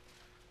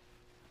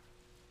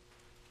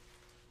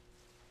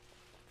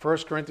 1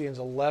 Corinthians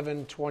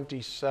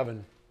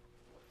 11:27.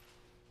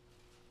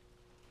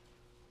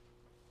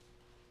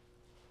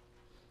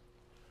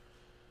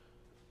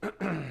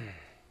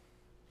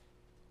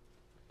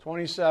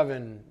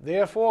 27.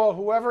 Therefore,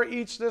 whoever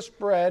eats this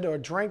bread or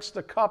drinks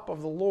the cup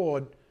of the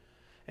Lord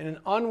in an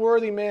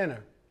unworthy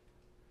manner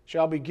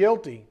shall be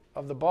guilty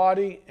of the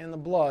body and the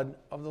blood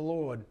of the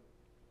Lord.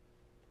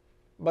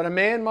 But a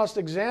man must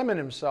examine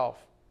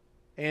himself,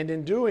 and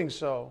in doing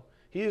so,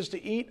 he is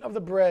to eat of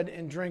the bread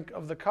and drink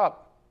of the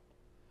cup.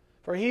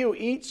 For he who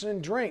eats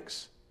and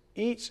drinks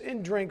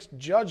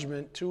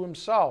judgment to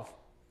himself,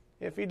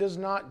 if he does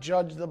not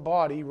judge the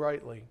body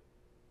rightly.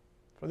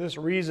 For this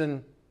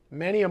reason,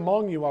 many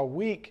among you are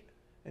weak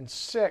and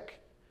sick,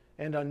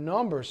 and a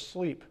number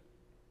sleep.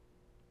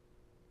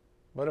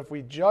 But if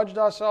we judged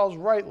ourselves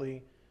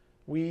rightly,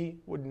 we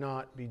would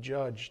not be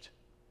judged.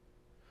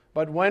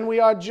 But when we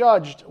are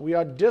judged, we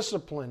are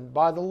disciplined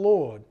by the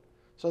Lord,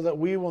 so that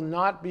we will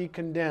not be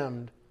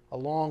condemned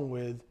along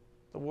with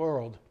the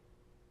world.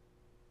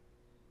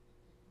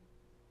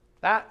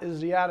 That is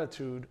the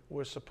attitude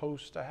we're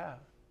supposed to have.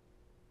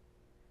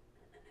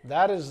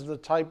 That is the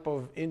type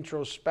of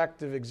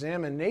introspective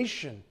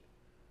examination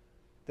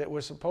that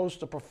we're supposed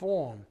to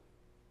perform.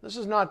 This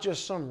is not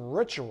just some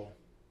ritual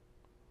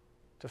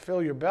to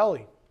fill your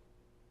belly.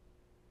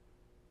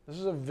 This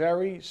is a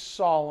very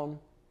solemn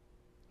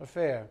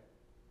affair.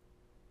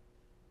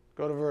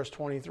 Go to verse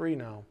 23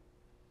 now.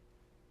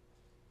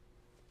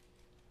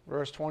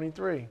 Verse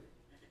 23.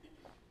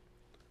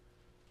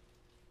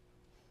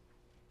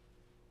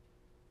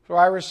 For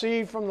I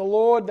received from the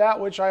Lord that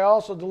which I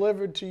also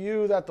delivered to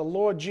you, that the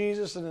Lord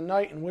Jesus, in the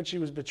night in which he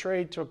was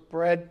betrayed, took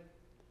bread.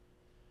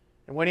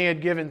 And when he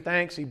had given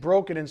thanks, he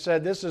broke it and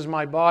said, "This is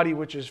my body,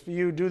 which is for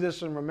you. Do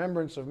this in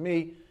remembrance of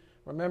me."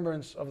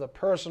 Remembrance of the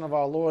person of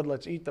our Lord.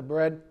 Let's eat the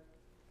bread.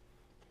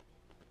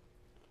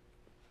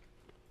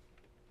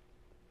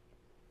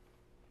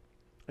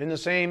 In the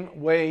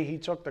same way, he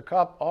took the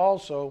cup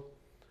also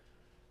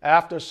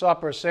after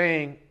supper,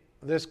 saying,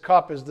 "This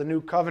cup is the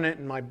new covenant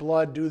in my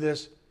blood. Do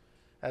this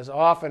as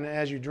often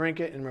as you drink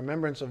it in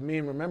remembrance of me,"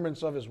 in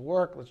remembrance of his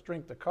work. Let's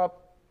drink the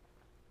cup.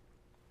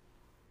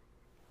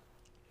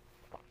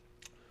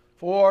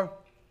 "For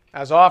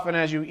as often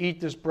as you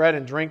eat this bread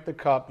and drink the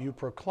cup, you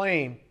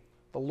proclaim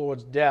the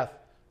Lord's death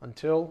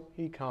until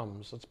he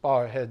comes." Let's bow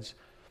our heads.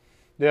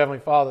 Dear Heavenly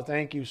Father,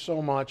 thank you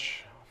so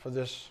much for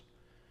this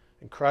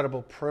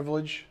incredible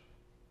privilege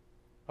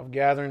of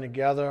gathering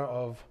together,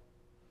 of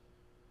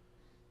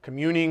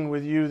communing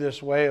with you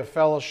this way, of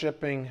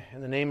fellowshipping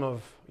in the name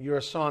of your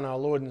Son, our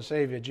Lord and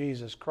Savior,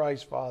 Jesus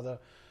Christ, Father.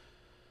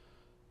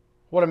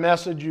 What a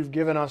message you've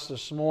given us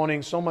this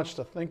morning. So much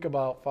to think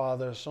about,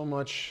 Father. So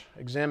much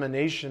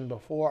examination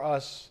before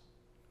us.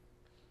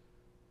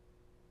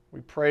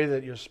 We pray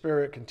that your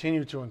Spirit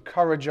continue to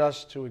encourage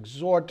us, to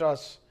exhort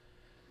us,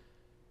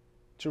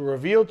 to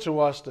reveal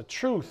to us the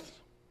truth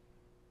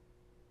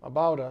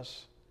about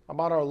us,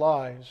 about our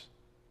lives,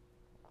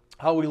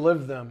 how we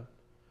live them,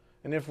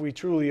 and if we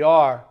truly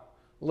are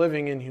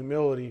living in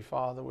humility,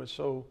 Father. We're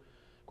so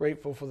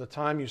grateful for the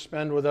time you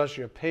spend with us,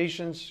 your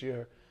patience,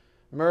 your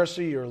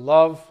mercy, your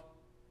love.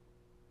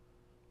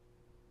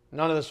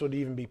 None of this would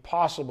even be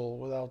possible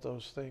without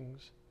those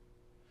things.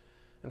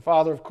 And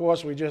Father, of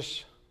course, we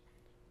just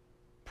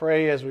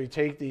pray as we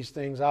take these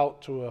things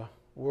out to a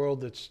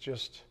world that's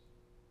just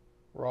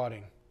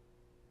rotting.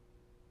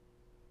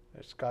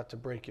 It's got to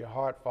break your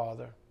heart,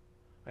 Father.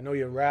 I know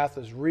your wrath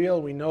is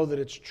real. We know that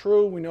it's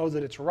true. We know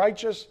that it's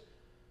righteous.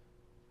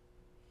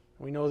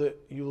 We know that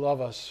you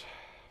love us,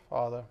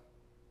 Father.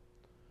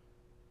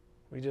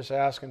 We just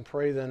ask and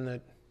pray then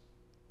that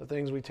the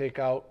things we take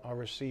out are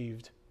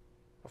received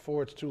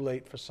before it's too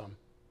late for some.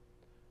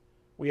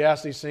 We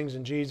ask these things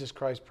in Jesus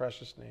Christ's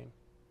precious name.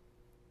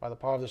 By the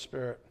power of the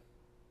Spirit,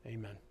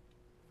 amen.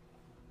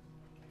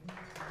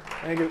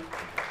 Thank you.